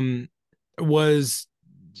 was,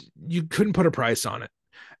 you couldn't put a price on it.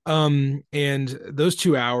 And those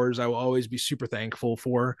 2 hours I will always be super thankful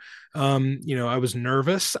for. I was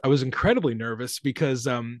nervous. I was incredibly nervous because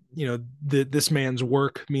this man's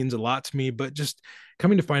work means a lot to me, but just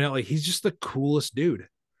coming to find out, like, he's just the coolest dude.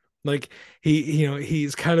 Like,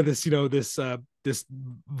 he's kind of this, this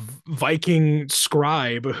Viking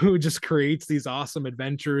scribe who just creates these awesome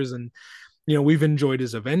adventures. And we've enjoyed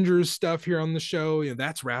his Avengers stuff here on the show.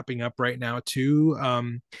 That's wrapping up right now too.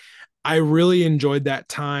 I really enjoyed that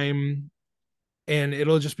time, and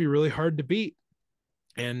it'll just be really hard to beat.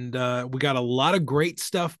 And we got a lot of great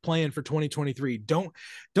stuff planned for 2023. Don't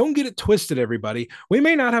get it twisted, everybody. We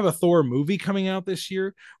may not have a Thor movie coming out this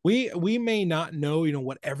year. We may not know,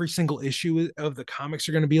 what every single issue of the comics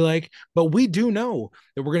are going to be like, but we do know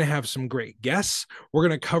that we're going to have some great guests. We're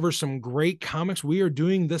going to cover some great comics. We are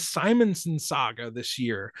doing the Simonson saga this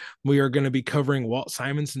year. We are going to be covering Walt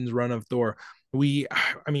Simonson's run of Thor. We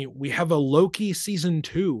have a Loki season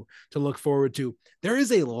 2 to look forward to. There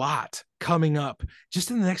is a lot coming up just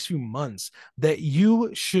in the next few months that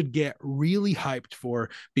you should get really hyped for,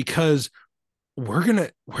 because we're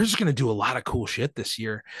just gonna do a lot of cool shit this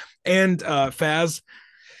year. And Faz,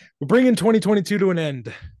 we're bringing 2022 to an end.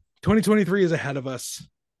 2023 is ahead of us.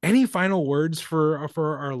 Any final words for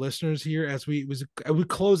our listeners here as we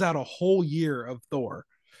close out a whole year of Thor?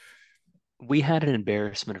 We had an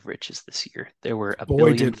embarrassment of riches this year. There were a Boy,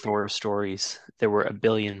 billion did we. Thor stories. There were a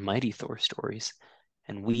billion Mighty Thor stories,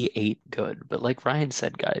 and we ate good. But like Ryan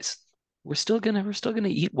said, guys, we're still gonna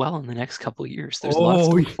eat well in the next couple of years. There's lots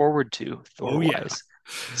to Oh, look forward to oh yeah. Thor-wise.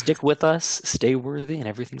 Stick with us, stay worthy, and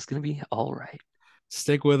everything's gonna be all right.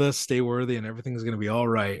 Stick with us, stay worthy, and everything's going to be all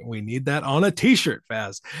right. We need that on a t-shirt,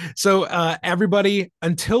 Faz. So everybody,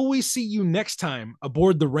 until we see you next time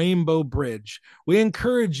aboard the Rainbow Bridge, we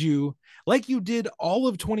encourage you, like you did all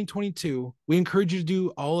of 2022, we encourage you to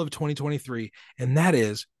do all of 2023, and that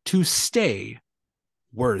is to stay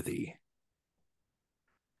worthy.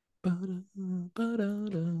 Ba-da,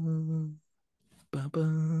 ba-da-da,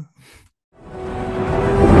 ba-ba.